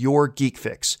get your geek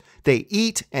fix. They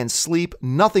eat and sleep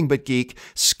nothing but geek,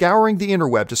 scouring the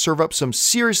interweb to serve up some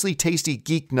seriously tasty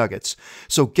geek nuggets.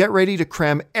 So get ready to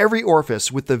cram every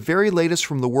orifice with the very latest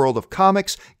from the world of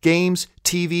comics, games,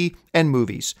 TV, and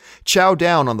movies. Chow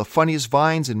down on the funniest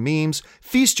vines and memes.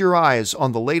 Feast your eyes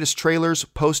on the latest trailers,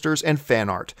 posters, and fan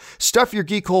art. Stuff your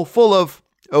geek hole full of...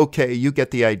 Okay, you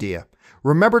get the idea.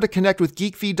 Remember to connect with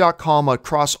geekfeed.com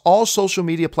across all social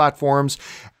media platforms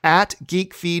at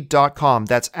geekfeed.com.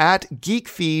 That's at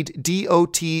geekfeed.com.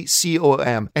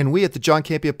 And we at the John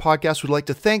Campea Podcast would like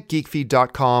to thank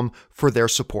geekfeed.com for their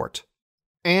support.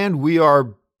 And we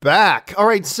are back. All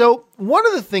right, so one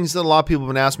of the things that a lot of people have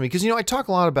been asking me, because, I talk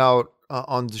a lot about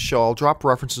on the show, I'll drop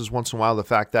references once in a while, the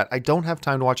fact that I don't have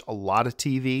time to watch a lot of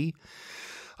TV.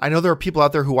 I know there are people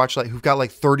out there who watch who've got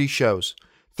 30 shows.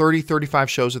 30,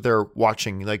 35 shows that they're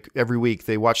watching, every week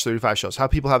they watch 35 shows. How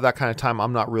people have that kind of time,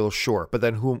 I'm not real sure. But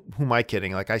then who am I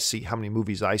kidding? I see how many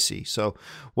movies I see. So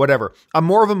whatever. I'm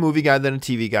more of a movie guy than a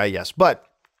TV guy, yes. But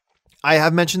I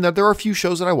have mentioned that there are a few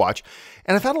shows that I watch.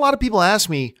 And I've had a lot of people ask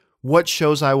me what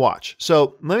shows I watch.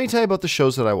 So let me tell you about the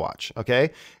shows that I watch,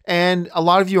 okay? And a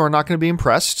lot of you are not going to be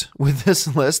impressed with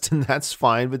this list, and that's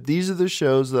fine. But these are the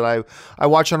shows that I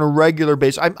watch on a regular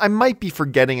basis. I might be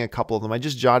forgetting a couple of them. I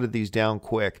just jotted these down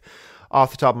quick off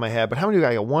the top of my head. But how many do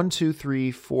I got? 1, 2, 3,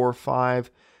 4,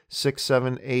 5, 6,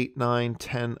 7, 8, 9,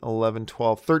 10, 11,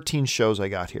 12, 13 shows I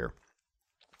got here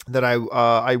that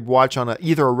I watch on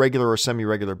either a regular or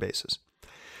semi-regular basis.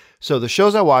 So the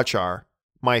shows I watch are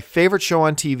my favorite show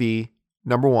on TV,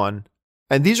 number one,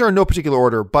 and these are in no particular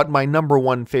order, but my number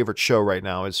one favorite show right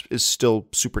now is still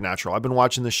Supernatural. I've been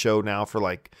watching this show now for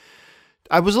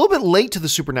I was a little bit late to the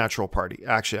Supernatural party,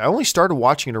 actually. I only started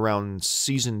watching it around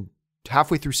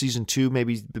halfway through season 2,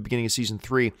 maybe the beginning of season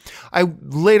 3. I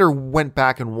later went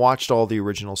back and watched all the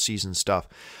original season stuff,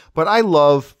 but I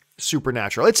love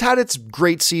Supernatural. It's had its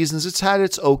great seasons. It's had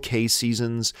its okay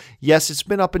seasons. Yes, it's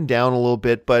been up and down a little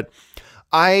bit, but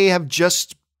I have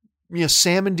just,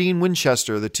 Sam and Dean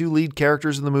Winchester, the two lead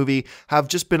characters in the movie, have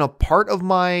just been a part of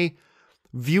my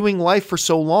viewing life for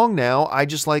so long now. I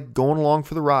just like going along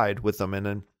for the ride with them. And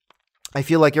then I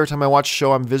feel like every time I watch a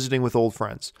show, I'm visiting with old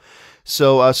friends.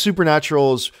 So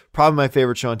Supernatural is probably my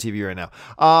favorite show on TV right now.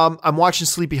 I'm watching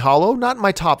Sleepy Hollow, not in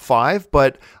my top 5,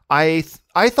 but I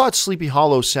thought Sleepy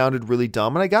Hollow sounded really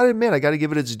dumb, and I got to admit, I got to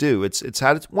give it its due. It's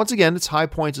had once again its high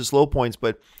points, its low points,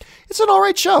 but it's an all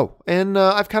right show, and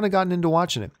I've kind of gotten into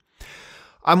watching it.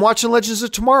 I'm watching Legends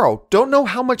of Tomorrow. Don't know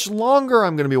how much longer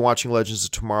I'm going to be watching Legends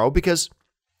of Tomorrow, because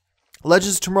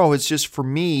Legends of Tomorrow is just, for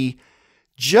me,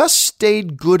 just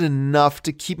stayed good enough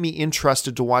to keep me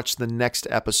interested to watch the next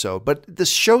episode. But the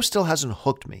show still hasn't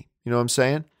hooked me. You know what I'm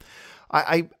saying?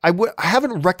 I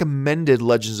haven't recommended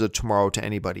Legends of Tomorrow to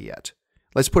anybody yet.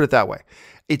 Let's put it that way.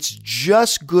 It's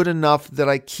just good enough that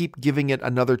I keep giving it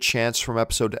another chance from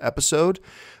episode to episode,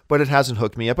 but it hasn't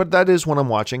hooked me yet. But that is what I'm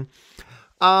watching.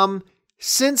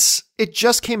 Since it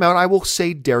just came out, I will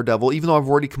say Daredevil, even though I've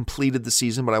already completed the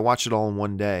season, but I watched it all in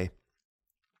one day.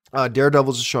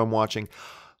 Daredevil is a show I'm watching.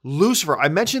 Lucifer, I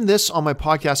mentioned this on my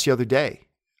podcast the other day.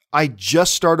 I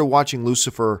just started watching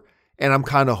Lucifer, and I'm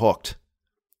kind of hooked.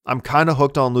 I'm kind of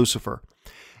hooked on Lucifer.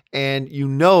 And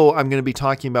I'm going to be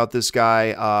talking about this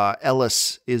guy,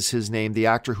 Ellis is his name, the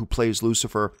actor who plays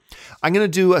Lucifer. I'm going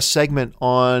to do a segment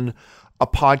on a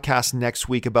podcast next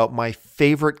week about my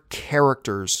favorite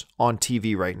characters on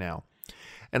TV right now.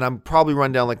 And I'm probably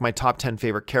run down my top 10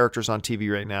 favorite characters on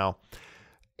TV right now.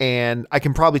 And I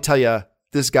can probably tell you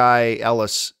this guy,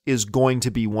 Ellis, is going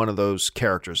to be one of those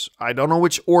characters. I don't know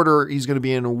which order he's going to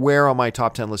be in or where on my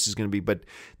top 10 list he's going to be, but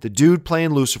the dude playing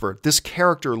Lucifer, this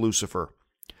character Lucifer,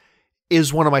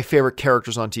 is one of my favorite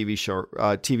characters on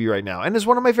TV right now. And is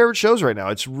one of my favorite shows right now.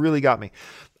 It's really got me.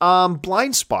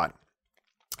 Blind Spot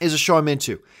is a show I'm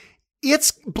into.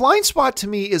 Blind Spot to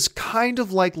me is kind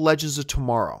of like Legends of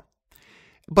Tomorrow,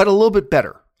 but a little bit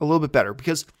better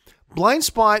because Blind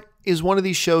Spot is one of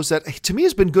these shows that to me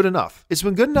has been good enough. It's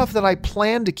been good enough that I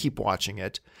plan to keep watching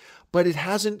it, but it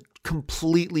hasn't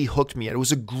completely hooked me yet. It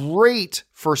was a great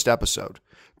first episode,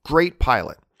 great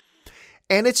pilot.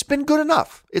 And it's been good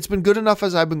enough. It's been good enough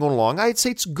as I've been going along. I'd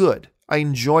say it's good. I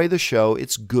enjoy the show.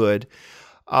 It's good.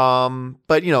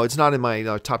 But it's not in my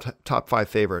top 5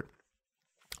 favorite.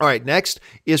 All right, next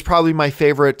is probably my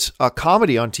favorite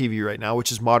comedy on TV right now,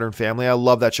 which is Modern Family. I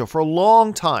love that show for a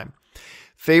long time.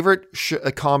 Favorite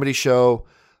comedy show,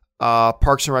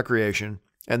 Parks and Recreation.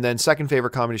 And then second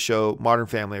favorite comedy show, Modern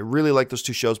Family. I really like those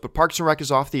two shows, but Parks and Rec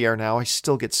is off the air now. I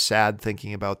still get sad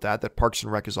thinking about that Parks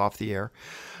and Rec is off the air.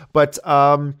 But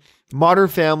Modern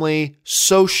Family,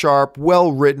 so sharp,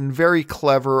 well written, very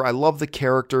clever. I love the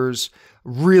characters.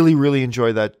 Really, really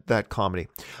enjoy that comedy.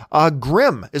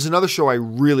 Grimm is another show I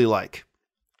really like.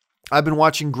 I've been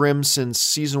watching Grimm since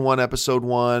season 1, episode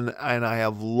 1, and I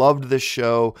have loved this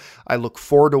show. I look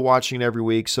forward to watching it every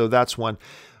week, so that's one.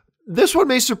 This one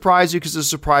may surprise you because it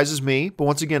surprises me, but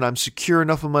once again, I'm secure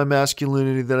enough in my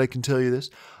masculinity that I can tell you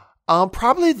this.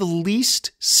 Probably the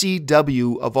least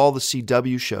CW of all the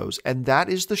CW shows, and that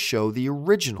is the show The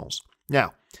Originals.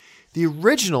 Now, The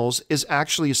Originals is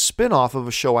actually a spin-off of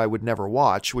a show I would never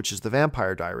watch, which is The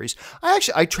Vampire Diaries. I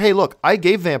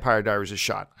gave Vampire Diaries a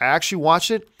shot. I actually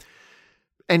watched it,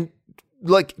 and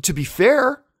to be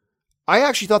fair, I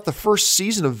actually thought the first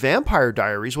season of Vampire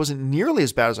Diaries wasn't nearly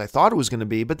as bad as I thought it was going to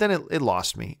be, but then it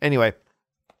lost me. Anyway,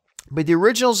 but The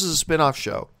Originals is a spin-off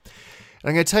show. And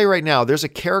I'm going to tell you right now, there's a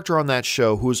character on that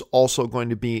show who is also going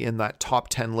to be in that top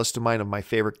 10 list of mine of my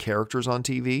favorite characters on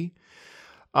TV.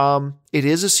 It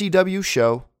is a CW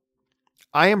show.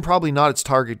 I am probably not its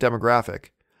target demographic,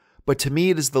 but to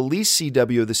me, it is the least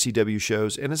CW of the CW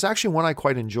shows, and it's actually one I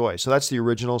quite enjoy. So that's The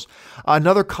Originals.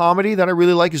 Another comedy that I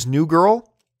really like is New Girl.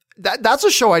 That's a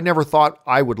show I never thought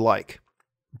I would like,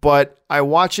 but I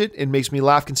watch it. It makes me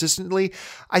laugh consistently.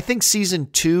 I think season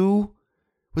 2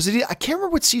 I can't remember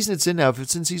what season it's in now. If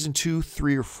it's in season 2,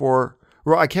 3, or 4,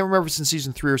 or I can't remember if it's in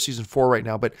season 3 or season 4 right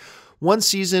now. But one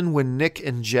season when Nick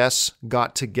and Jess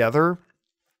got together,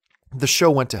 the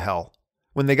show went to hell.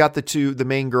 When they got the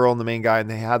main girl and the main guy, and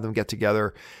they had them get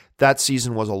together, that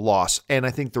season was a loss. And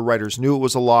I think the writers knew it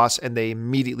was a loss, and they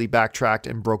immediately backtracked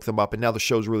and broke them up. And now the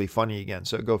show's really funny again.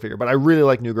 So go figure. But I really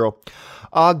like New Girl.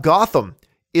 Gotham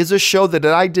is a show that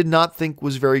I did not think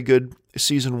was very good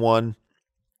season 1,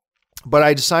 but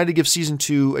I decided to give season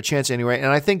 2 a chance anyway.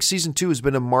 And I think season 2 has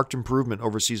been a marked improvement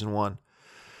over season 1.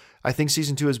 I think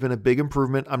season 2 has been a big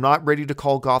improvement. I'm not ready to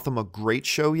call Gotham a great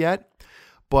show yet,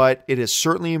 but it has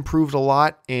certainly improved a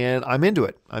lot, and I'm into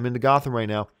it. I'm into Gotham right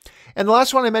now. And the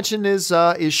last one I mentioned is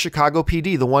Chicago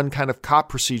PD, the one kind of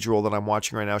cop procedural that I'm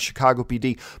watching right now, Chicago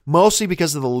PD, mostly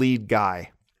because of the lead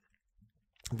guy.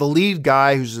 The lead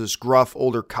guy, who's this gruff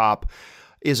older cop,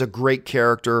 is a great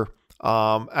character.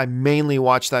 I mainly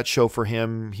watch that show for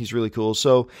him. He's really cool.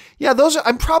 So yeah,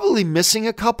 I'm probably missing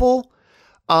a couple.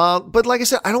 But like I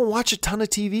said, I don't watch a ton of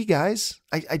TV, guys.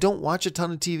 I don't watch a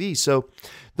ton of TV. So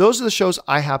those are the shows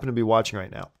I happen to be watching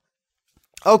right now.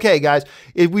 Okay, guys,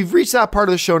 we've reached that part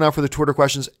of the show now for the Twitter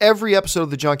questions. Every episode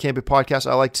of the John Campea podcast,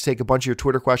 I like to take a bunch of your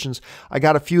Twitter questions. I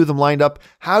got a few of them lined up.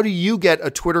 How do you get a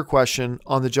Twitter question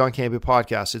on the John Campea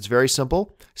podcast? It's very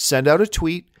simple. Send out a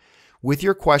tweet with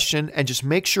your question, and just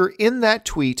make sure in that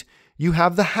tweet you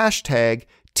have the hashtag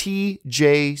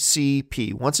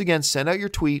TJCP. Once again, send out your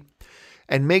tweet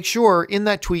and make sure in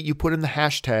that tweet you put in the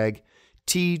hashtag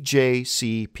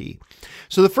TJCP.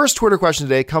 So the first Twitter question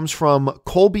today comes from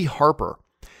Colby Harper.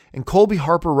 And Colby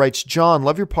Harper writes, John,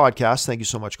 love your podcast. Thank you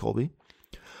so much, Colby.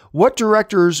 What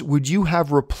directors would you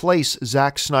have replace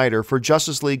Zack Snyder for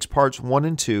Justice League's parts 1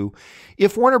 and 2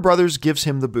 if Warner Brothers gives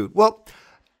him the boot? Well,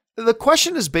 the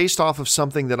question is based off of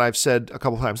something that I've said a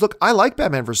couple of times. Look, I like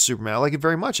Batman vs. Superman. I like it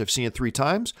very much. I've seen it 3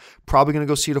 times. Probably going to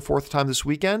go see it a 4th time this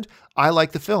weekend. I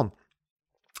like the film.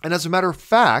 And as a matter of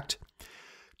fact,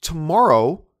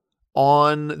 tomorrow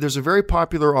there's a very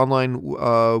popular online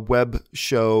web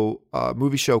show,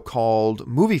 movie show called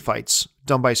Movie Fights,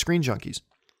 done by Screen Junkies.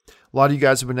 A lot of you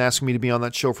guys have been asking me to be on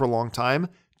that show for a long time.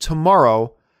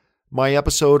 Tomorrow, my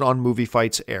episode on Movie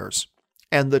Fights airs.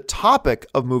 And the topic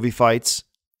of Movie Fights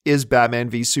is Batman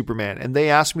v Superman. And they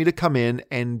asked me to come in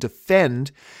and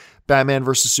defend Batman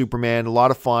versus Superman. A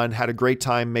lot of fun. Had a great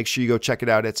time. Make sure you go check it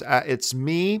out. It's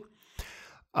me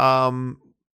and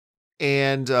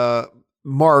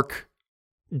Mark.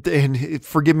 And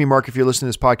forgive me, Mark, if you're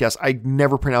listening to this podcast. I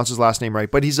never pronounce his last name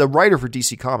right, but he's a writer for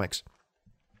DC Comics.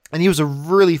 And he was a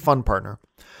really fun partner.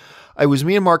 It was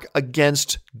me and Mark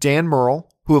against Dan Murrell,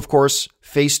 who, of course,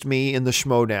 faced me in the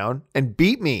Schmodown and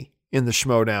beat me in the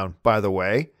Schmodown, by the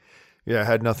way. Yeah, it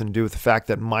had nothing to do with the fact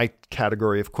that my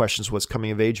category of questions was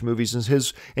coming of age movies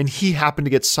and he happened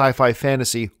to get sci-fi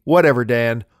fantasy. Whatever,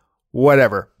 Dan.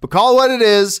 Whatever. But call it what it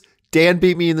is. Dan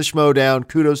beat me in the Schmodown.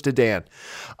 Kudos to Dan.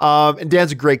 And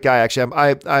Dan's a great guy, actually.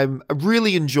 I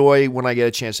really enjoy when I get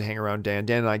a chance to hang around Dan.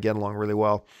 Dan and I get along really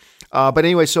well. But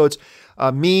anyway, so it's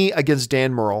me against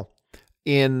Dan Merle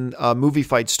in Movie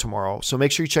Fights tomorrow. So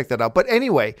make sure you check that out. But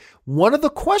anyway, one of the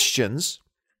questions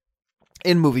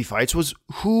in Movie Fights was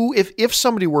who, if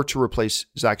somebody were to replace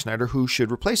Zack Snyder, who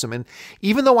should replace him? And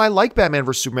even though I like Batman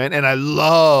vs. Superman and I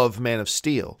love Man of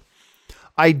Steel,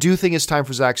 I do think it's time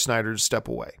for Zack Snyder to step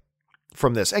away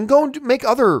from this and go and make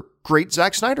other great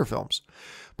Zack Snyder films.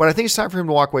 But I think it's time for him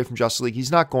to walk away from Justice League.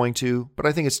 He's not going to, but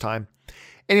I think it's time.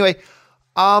 Anyway,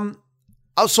 so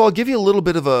I'll give you a little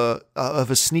bit of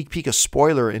a sneak peek, a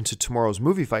spoiler into tomorrow's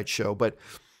Movie Fight show. But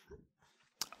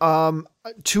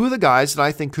two of the guys that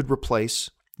I think could replace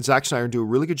Zack Snyder and do a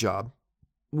really good job.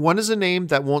 One is a name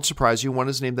that won't surprise you. One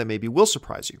is a name that maybe will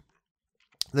surprise you.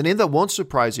 The name that won't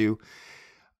surprise you.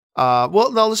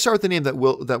 Well, no, let's start with the name that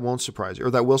won't surprise you,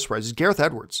 or that will surprise you, is Gareth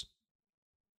Edwards,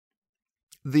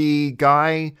 the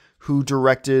guy who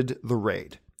directed The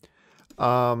Raid.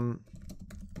 Look,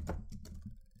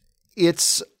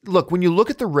 when you look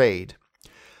at The Raid,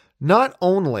 not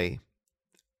only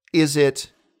is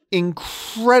it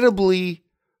incredibly,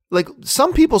 like,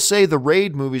 some people say the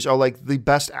Raid movies are like the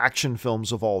best action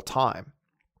films of all time.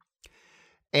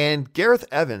 And Gareth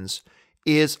Evans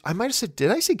is, I might have said,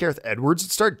 did I say Gareth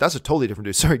Edwards? That's a totally different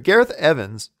dude. Sorry. Gareth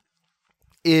Evans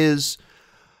does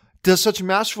such a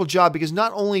masterful job because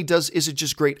not only is it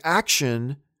just great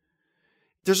action,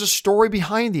 there's a story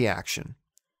behind the action.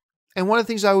 And one of the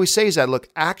things I always say is that, look,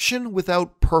 action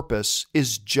without purpose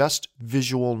is just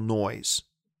visual noise.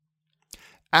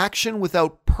 Action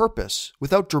without purpose,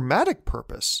 without dramatic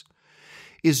purpose,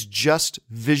 is just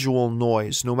visual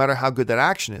noise, no matter how good that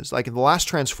action is. Like in the last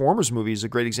Transformers movie is a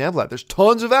great example of that. There's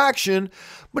tons of action,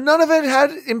 but none of it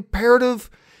had imperative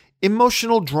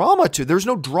emotional drama to it. There's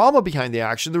no drama behind the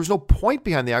action. There was no point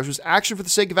behind the action. It was action for the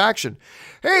sake of action.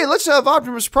 Hey, let's have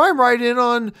Optimus Prime ride in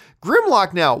on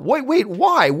Grimlock now. Wait,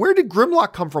 why? Where did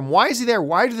Grimlock come from? Why is he there?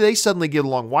 Why do they suddenly get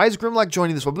along? Why is Grimlock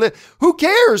joining this one? Who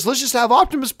cares? Let's just have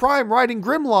Optimus Prime riding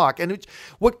Grimlock. And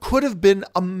what could have been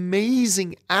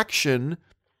amazing action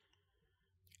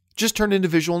just turned into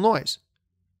visual noise.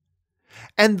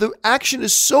 And the action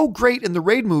is so great in the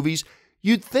Raid movies,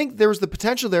 you'd think there's the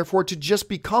potential there for it to just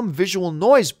become visual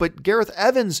noise, but Gareth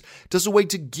Evans does a way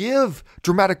to give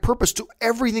dramatic purpose to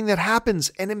everything that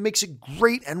happens, and it makes it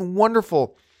great and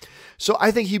wonderful. So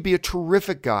I think he'd be a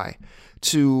terrific guy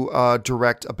to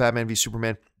direct a Batman v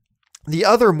Superman. The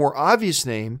other more obvious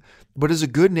name, but is a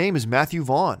good name, is Matthew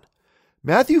Vaughn.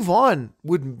 Matthew Vaughn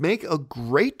would make a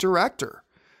great director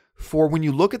for when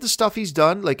you look at the stuff he's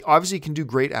done. Like, obviously he can do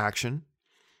great action.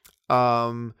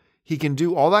 He can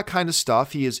do all that kind of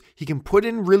stuff. He can put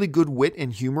in really good wit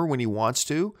and humor when he wants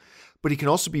to, but he can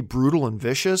also be brutal and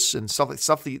vicious and stuff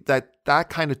that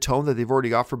kind of tone that they've already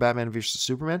got for Batman vs.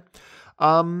 Superman.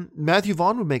 Matthew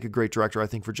Vaughn would make a great director, I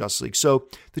think, for Justice League. So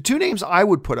the two names I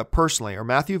would put up personally are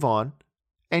Matthew Vaughn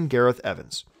and Gareth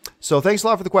Evans. So thanks a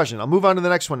lot for the question. I'll move on to the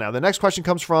next one now. The next question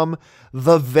comes from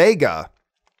The Vega.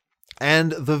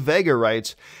 And The Vega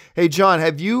writes, hey, John,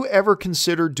 have you ever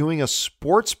considered doing a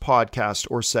sports podcast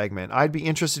or segment? I'd be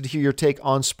interested to hear your take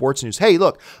on sports news. Hey,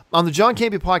 look, on the John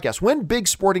Campea podcast, when big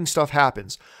sporting stuff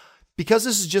happens, because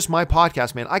this is just my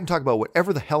podcast, man, I can talk about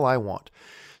whatever the hell I want.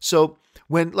 So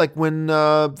when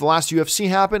the last UFC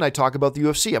happened, I talk about the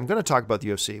UFC. I'm going to talk about the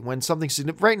UFC. When something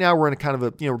significant, right now we're in a kind of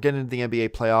a, we're getting into the NBA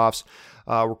playoffs.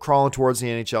 We're crawling towards the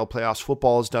NHL playoffs.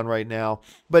 Football is done right now,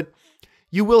 but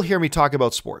you will hear me talk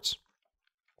about sports.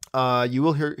 You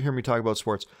will hear me talk about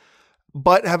sports,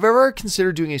 but have you ever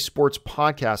considered doing a sports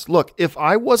podcast? Look, if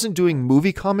I wasn't doing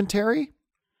movie commentary,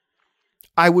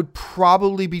 I would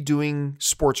probably be doing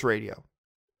sports radio,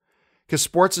 because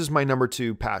sports is my number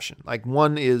two passion. Like,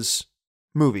 one is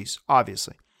movies,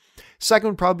 obviously. Second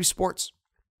would probably be sports.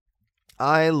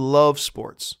 I love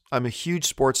sports. I'm a huge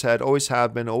sports head, always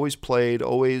have been, always played,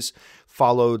 always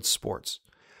followed sports.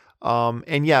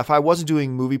 And yeah, if I wasn't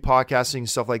doing movie podcasting,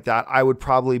 stuff like that, I would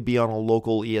probably be on a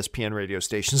local ESPN radio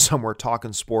station somewhere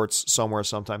talking sports somewhere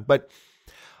sometime. But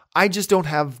I just don't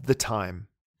have the time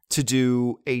to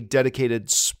do a dedicated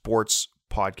sports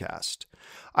podcast.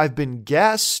 I've been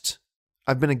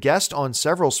a guest on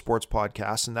several sports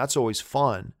podcasts, and that's always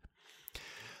fun.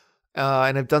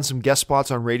 And I've done some guest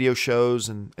spots on radio shows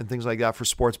and things like that for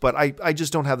sports, but I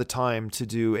just don't have the time to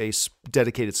do a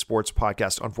dedicated sports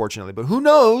podcast, unfortunately. But who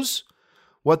knows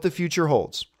what the future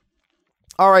holds?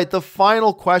 All right, the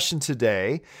final question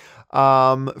today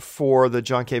for the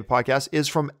John Campea podcast is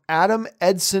from Adam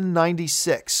Edson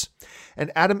 96. And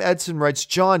Adam Edson writes,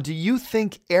 John, do you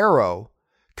think Arrow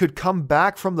could come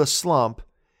back from the slump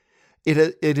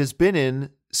it has been in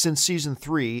since season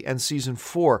 3 and season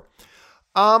 4.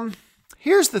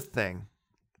 Here's the thing.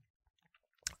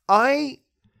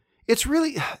 It's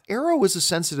really, Arrow is a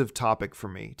sensitive topic for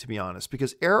me, to be honest,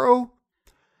 because Arrow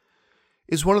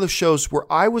is one of those shows where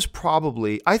I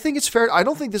think it's fair. I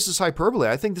don't think this is hyperbole.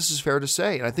 I think this is fair to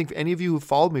say. And I think any of you who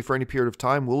followed me for any period of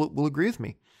time will agree with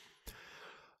me.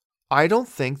 I don't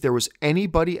think there was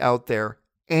anybody out there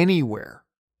anywhere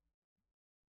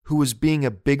who was being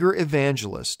a bigger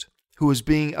evangelist, who was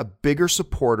being a bigger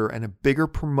supporter and a bigger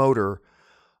promoter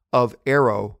of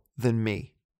Arrow than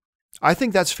me. I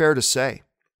think that's fair to say.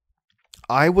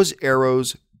 I was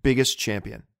Arrow's biggest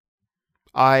champion.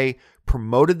 I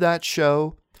promoted that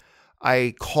show.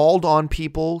 I called on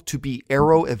people to be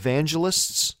Arrow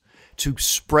evangelists, to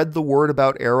spread the word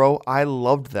about Arrow. I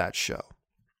loved that show.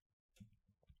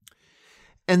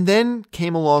 And then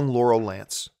came along Laurel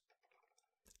Lance.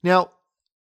 Now,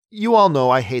 you all know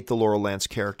I hate the Laurel Lance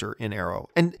character in Arrow.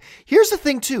 And here's the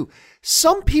thing, too.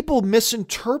 Some people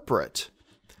misinterpret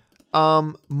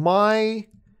my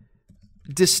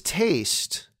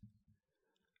distaste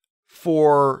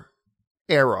for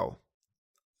Arrow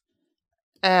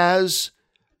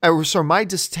my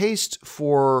distaste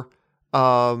for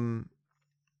the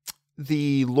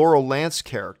Laurel Lance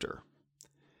character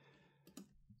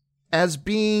as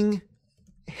being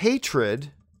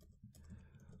hatred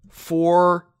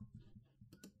for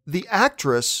the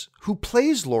actress who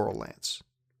plays Laurel Lance.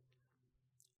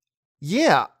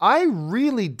 Yeah, I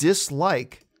really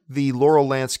dislike the Laurel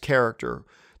Lance character,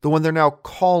 the one they're now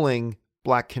calling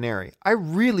Black Canary. I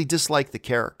really dislike the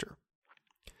character.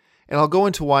 And I'll go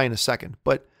into why in a second.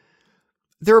 But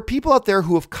there are people out there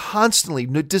who have constantly,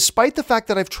 despite the fact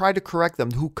that I've tried to correct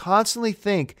them, who constantly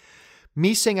think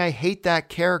me saying I hate that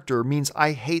character means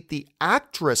I hate the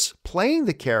actress playing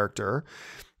the character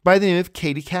by the name of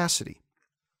Katie Cassidy.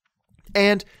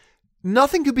 And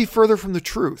nothing could be further from the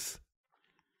truth.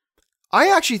 I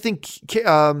actually think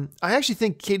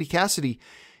Katie Cassidy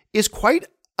is quite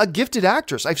a gifted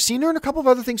actress. I've seen her in a couple of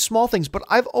other things, small things, but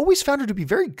I've always found her to be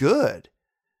very good.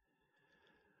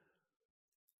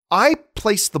 I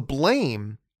place the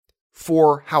blame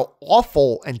for how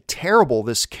awful and terrible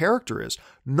this character is,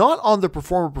 not on the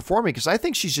performer performing, because I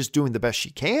think she's just doing the best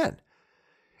she can.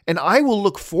 And I will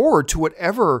look forward to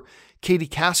whatever Katie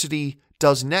Cassidy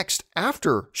does next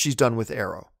after she's done with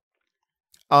Arrow.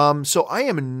 So I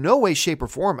am in no way, shape, or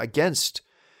form against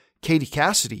Katie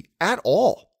Cassidy at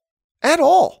all. At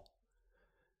all.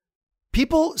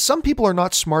 Some people are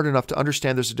not smart enough to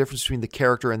understand there's a difference between the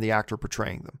character and the actor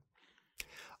portraying them.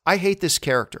 I hate this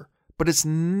character, but it's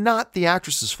not the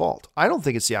actress's fault. I don't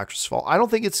think it's the actress's fault. I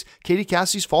don't think it's Katie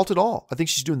Cassidy's fault at all. I think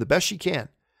she's doing the best she can.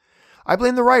 I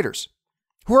blame the writers,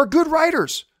 who are good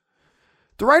writers.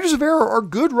 The writers of Arrow are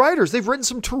good writers. They've written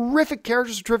some terrific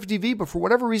characters for terrific TV, but for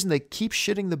whatever reason, they keep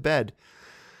shitting the bed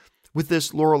with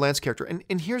this Laurel Lance character.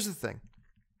 And here's the thing.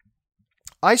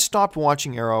 I stopped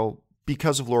watching Arrow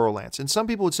because of Laurel Lance. And some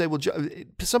people would say, well,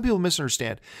 some people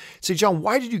misunderstand. Say, John,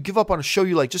 why did you give up on a show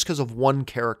you like just because of one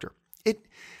character?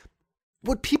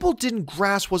 What people didn't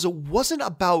grasp was it wasn't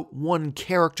about one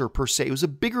character per se. It was a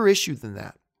bigger issue than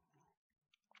that.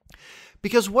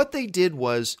 Because what they did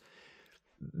was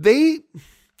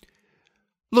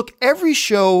every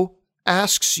show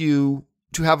asks you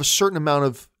to have a certain amount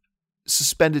of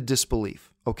suspended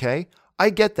disbelief. Okay. I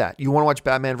get that. You want to watch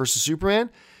Batman versus Superman?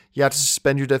 You have to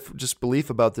suspend your disbelief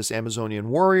about this Amazonian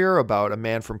warrior, about a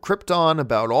man from Krypton,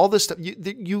 about all this stuff.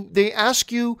 They ask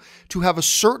you to have a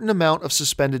certain amount of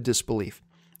suspended disbelief.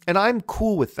 And I'm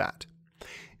cool with that.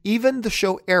 Even the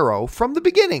show Arrow, from the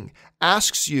beginning,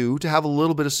 asks you to have a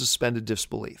little bit of suspended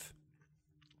disbelief.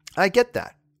 I get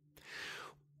that.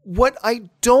 What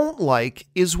I don't like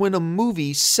is when a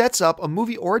movie or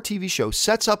a TV show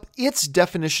sets up its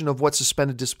definition of what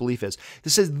suspended disbelief is. It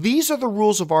says, these are the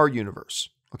rules of our universe.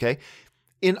 Okay.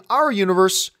 In our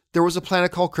universe, there was a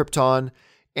planet called Krypton,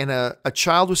 and a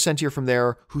child was sent here from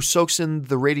there who soaks in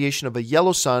the radiation of a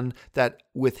yellow sun that,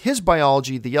 with his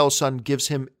biology, the yellow sun gives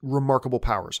him remarkable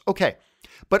powers. Okay.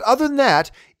 But other than that,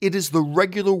 it is the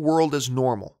regular world as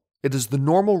normal. It is the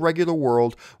normal, regular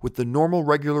world with the normal,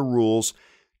 regular rules.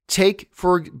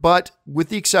 But with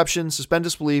the exception, suspend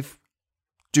disbelief,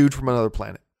 dude from another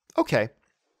planet. Okay.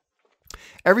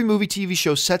 Every movie, TV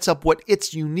show sets up what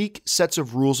its unique sets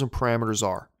of rules and parameters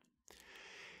are.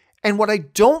 And what I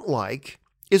don't like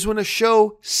is when a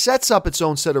show sets up its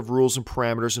own set of rules and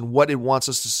parameters and what it wants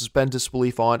us to suspend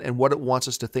disbelief on and what it wants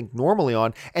us to think normally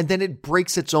on, and then it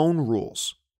breaks its own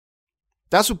rules.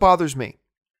 That's what bothers me.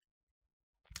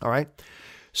 All right.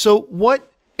 So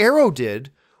what Arrow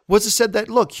did was it said that,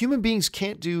 look, human beings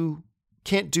can't do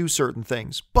certain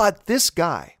things. But this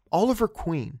guy, Oliver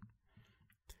Queen,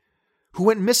 who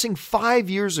went missing 5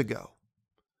 years ago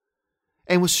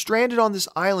and was stranded on this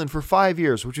island for 5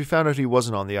 years, which we found out he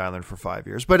wasn't on the island for 5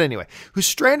 years. But anyway, who's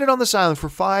stranded on this island for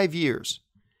 5 years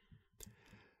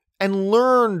and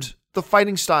learned the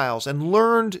fighting styles and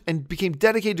learned and became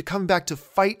dedicated to coming back to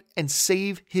fight and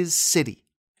save his city.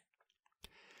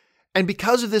 And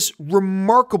because of this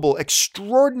remarkable,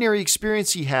 extraordinary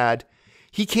experience he had,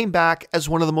 he came back as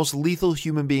one of the most lethal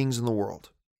human beings in the world.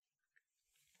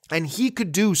 And he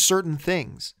could do certain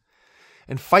things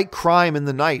and fight crime in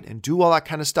the night and do all that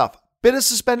kind of stuff. Bit of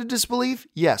suspended disbelief?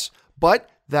 Yes. But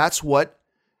that's what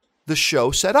the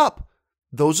show set up.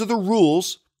 Those are the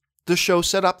rules the show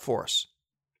set up for us.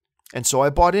 And so I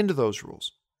bought into those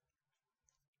rules.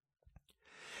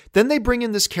 Then they bring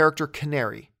in this character,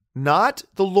 Canary. Not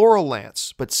the Laurel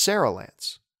Lance, but Sarah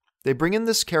Lance. They bring in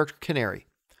this character, Canary,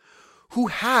 who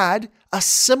had a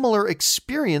similar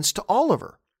experience to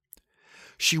Oliver.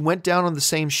 She went down on the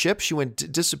same ship. She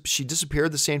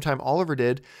disappeared the same time Oliver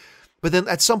did. But then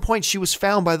at some point she was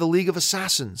found by the League of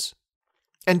Assassins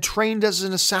and trained as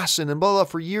an assassin and blah, blah,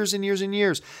 for years and years and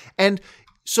years. And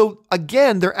so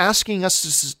again, they're asking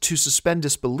us to suspend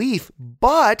disbelief,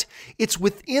 but it's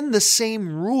within the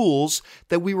same rules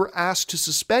that we were asked to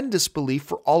suspend disbelief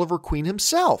for Oliver Queen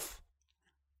himself.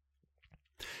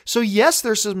 So yes,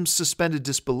 there's some suspended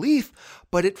disbelief,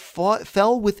 but it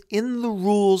fell within the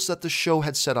rules that the show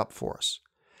had set up for us.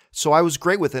 So I was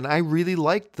great with it, and I really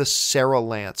liked the Sarah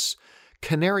Lance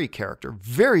Canary character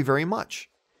very, very much.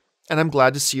 And I'm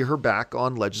glad to see her back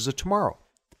on Legends of Tomorrow,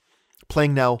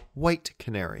 playing now White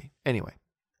Canary. Anyway.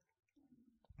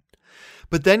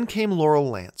 But then came Laurel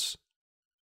Lance.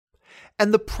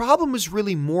 And the problem is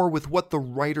really more with what the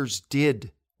writers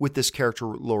did with this character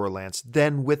Laurel Lance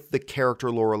than with the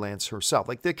character Laurel Lance herself.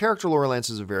 Like, the character Laurel Lance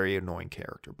is a very annoying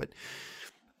character, but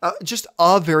just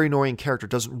a very annoying character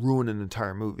doesn't ruin an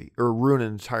entire movie or ruin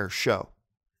an entire show.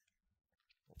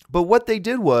 But what they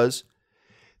did was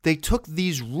they took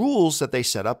these rules that they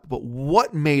set up, but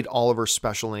what made Oliver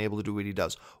special and able to do what he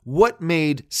does? What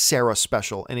made Sarah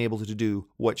special and able to do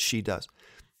what she does?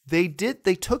 They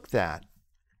took that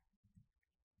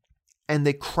and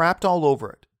they crapped all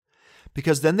over it.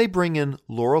 Because then they bring in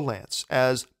Laurel Lance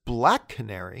as Black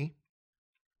Canary,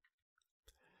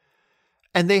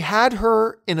 and they had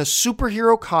her in a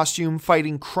superhero costume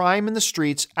fighting crime in the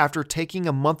streets after taking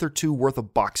a month or two worth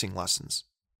of boxing lessons.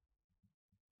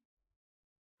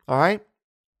 All right?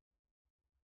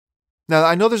 Now,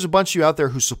 I know there's a bunch of you out there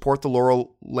who support the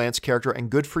Laurel Lance character, and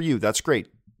good for you. That's great.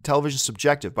 Television's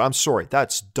subjective, but I'm sorry.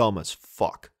 That's dumb as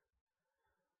fuck.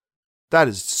 That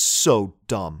is so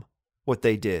dumb, what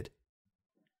they did.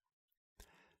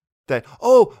 That,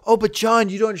 but John,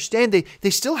 you don't understand. They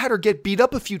still had her get beat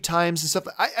up a few times and stuff.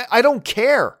 I don't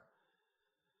care.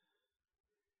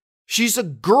 She's a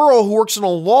girl who works in a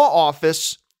law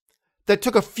office that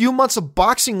took a few months of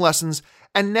boxing lessons,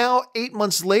 and now 8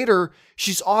 months later,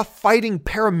 she's off fighting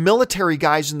paramilitary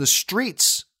guys in the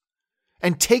streets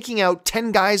and taking out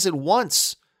 10 guys at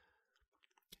once.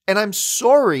 And I'm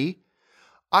sorry,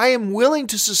 I am willing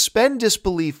to suspend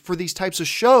disbelief for these types of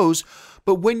shows,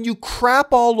 but when you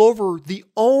crap all over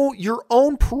your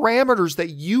own parameters that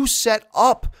you set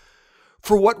up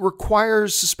for what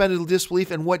requires suspended disbelief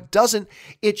and what doesn't,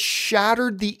 it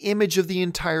shattered the image of the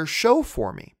entire show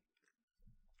for me.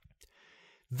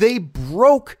 They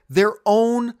broke their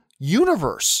own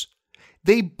universe.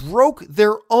 They broke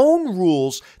their own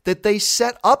rules that they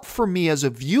set up for me as a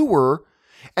viewer,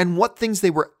 and what things they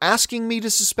were asking me to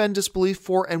suspend disbelief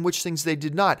for and which things they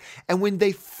did not. And when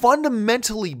they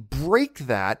fundamentally break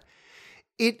that,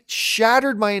 it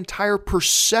shattered my entire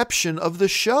perception of the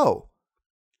show.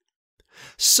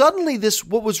 Suddenly,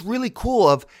 what was really cool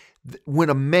of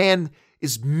when a man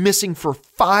is missing for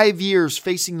 5 years,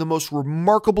 facing the most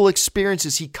remarkable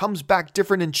experiences, he comes back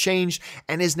different and changed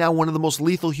and is now one of the most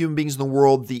lethal human beings in the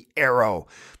world, the Arrow.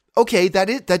 Okay,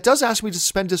 that does ask me to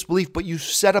suspend disbelief, but you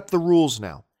set up the rules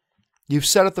now. You've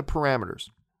set up the parameters.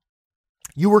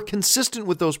 You were consistent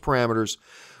with those parameters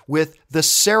with the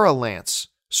Sarah Lance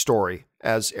story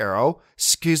as Arrow,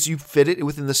 because you fit it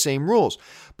within the same rules.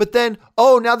 But then,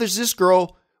 now there's this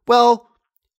girl. Well,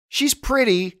 she's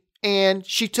pretty, and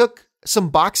she took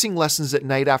some boxing lessons at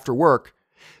night after work.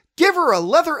 Give her a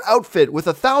leather outfit with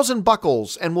 1,000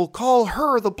 buckles, and we'll call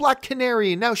her the Black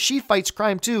Canary. And now she fights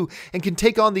crime too, and can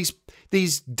take on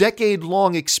these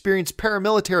decade-long experienced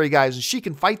paramilitary guys, and she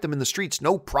can fight them in the streets,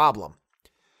 no problem.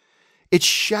 It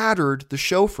shattered the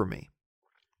show for me.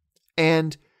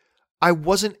 And I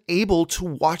wasn't able to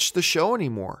watch the show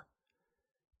anymore.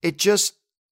 it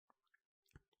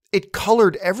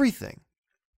colored everything.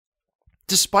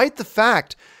 Despite the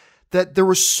fact that there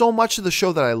was so much of the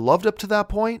show that I loved up to that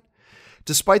point,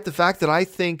 despite the fact that I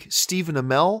think Stephen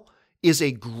Amell is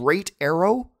a great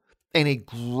Arrow and a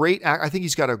great actor. I think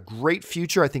he's got a great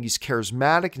future. I think he's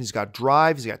charismatic and he's got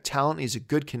drive. He's got talent. He's a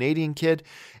good Canadian kid.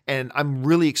 And I'm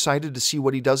really excited to see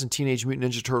what he does in Teenage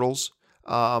Mutant Ninja Turtles.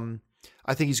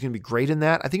 I think he's going to be great in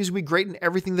that. I think he's going to be great in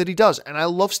everything that he does. And I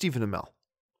love Stephen Amell.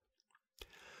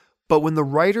 But when the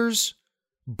writers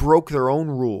broke their own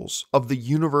rules of the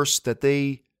universe that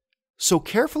they so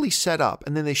carefully set up,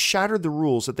 and then they shattered the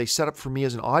rules that they set up for me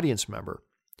as an audience member,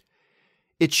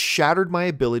 it shattered my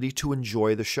ability to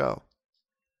enjoy the show.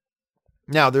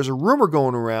 Now, there's a rumor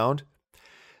going around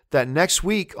that next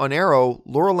week on Arrow,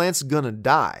 Laura Lance is going to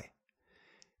die.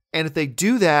 And if they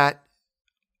do that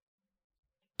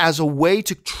as a way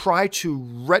to try to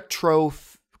retro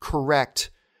correct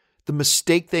the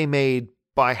mistake they made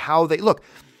by how they look,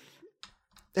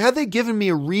 had they given me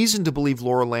a reason to believe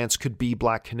Laura Lance could be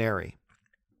Black Canary,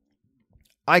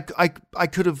 I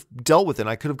could have dealt with it.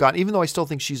 I could have gotten, even though I still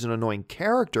think she's an annoying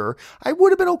character, I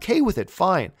would have been okay with it.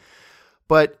 Fine.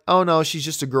 But, oh no, she's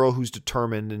just a girl who's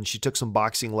determined and she took some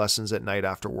boxing lessons at night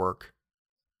after work.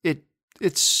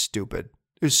 It's stupid.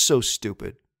 It was so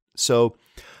stupid. So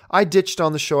I ditched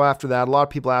on the show after that. A lot of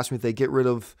people ask me if they get rid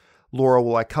of Laura,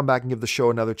 will I come back and give the show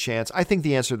another chance? I think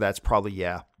the answer to that's probably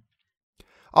yeah.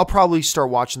 I'll probably start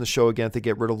watching the show again if they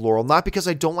get rid of Laurel. Not because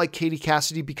I don't like Katie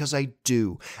Cassidy, because I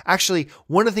do. Actually,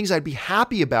 one of the things I'd be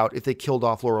happy about if they killed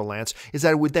off Laura Lance is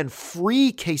that it would then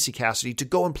free Casey Cassidy to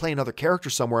go and play another character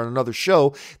somewhere on another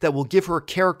show that will give her a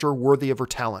character worthy of her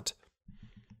talent.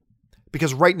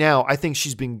 Because right now, I think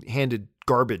she's being handed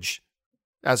garbage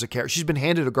as a character. She's been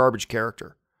handed a garbage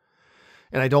character.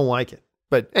 And I don't like it.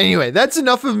 But anyway, that's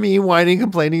enough of me whining,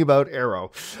 complaining about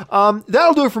Arrow.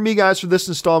 That'll do it for me, guys, for this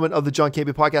installment of the John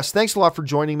Campea Podcast. Thanks a lot for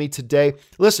joining me today.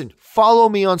 Listen, follow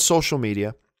me on social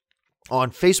media,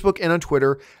 on Facebook and on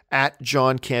Twitter at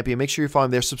John Campea. Make sure you follow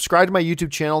me there. Subscribe to my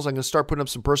YouTube channels. I'm going to start putting up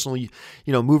some personal,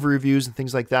 movie reviews and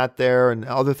things like that there and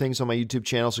other things on my YouTube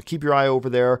channel. So keep your eye over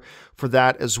there for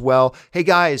that as well. Hey,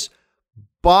 guys,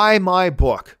 buy my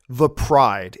book, The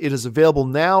Pride. It is available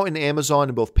now in Amazon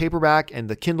in both paperback and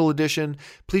the Kindle edition.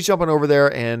 Please jump on over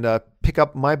there and pick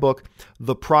up my book,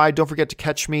 The Pride. Don't forget to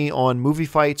catch me on Movie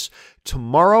Fights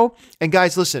tomorrow. And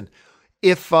guys, listen,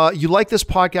 if you like this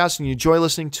podcast and you enjoy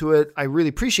listening to it, I really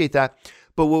appreciate that.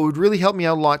 But what would really help me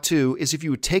out a lot too is if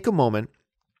you would take a moment,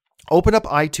 open up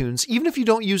iTunes, even if you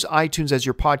don't use iTunes as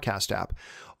your podcast app,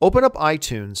 open up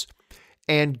iTunes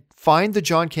and find the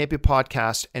John Campea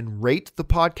Podcast and rate the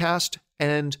podcast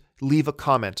and leave a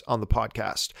comment on the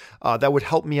podcast. That would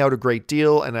help me out a great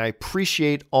deal, and I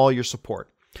appreciate all your support.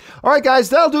 All right, guys,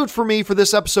 that'll do it for me for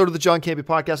this episode of the John Campea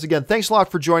Podcast. Again, thanks a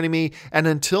lot for joining me, and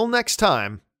until next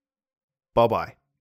time, bye-bye.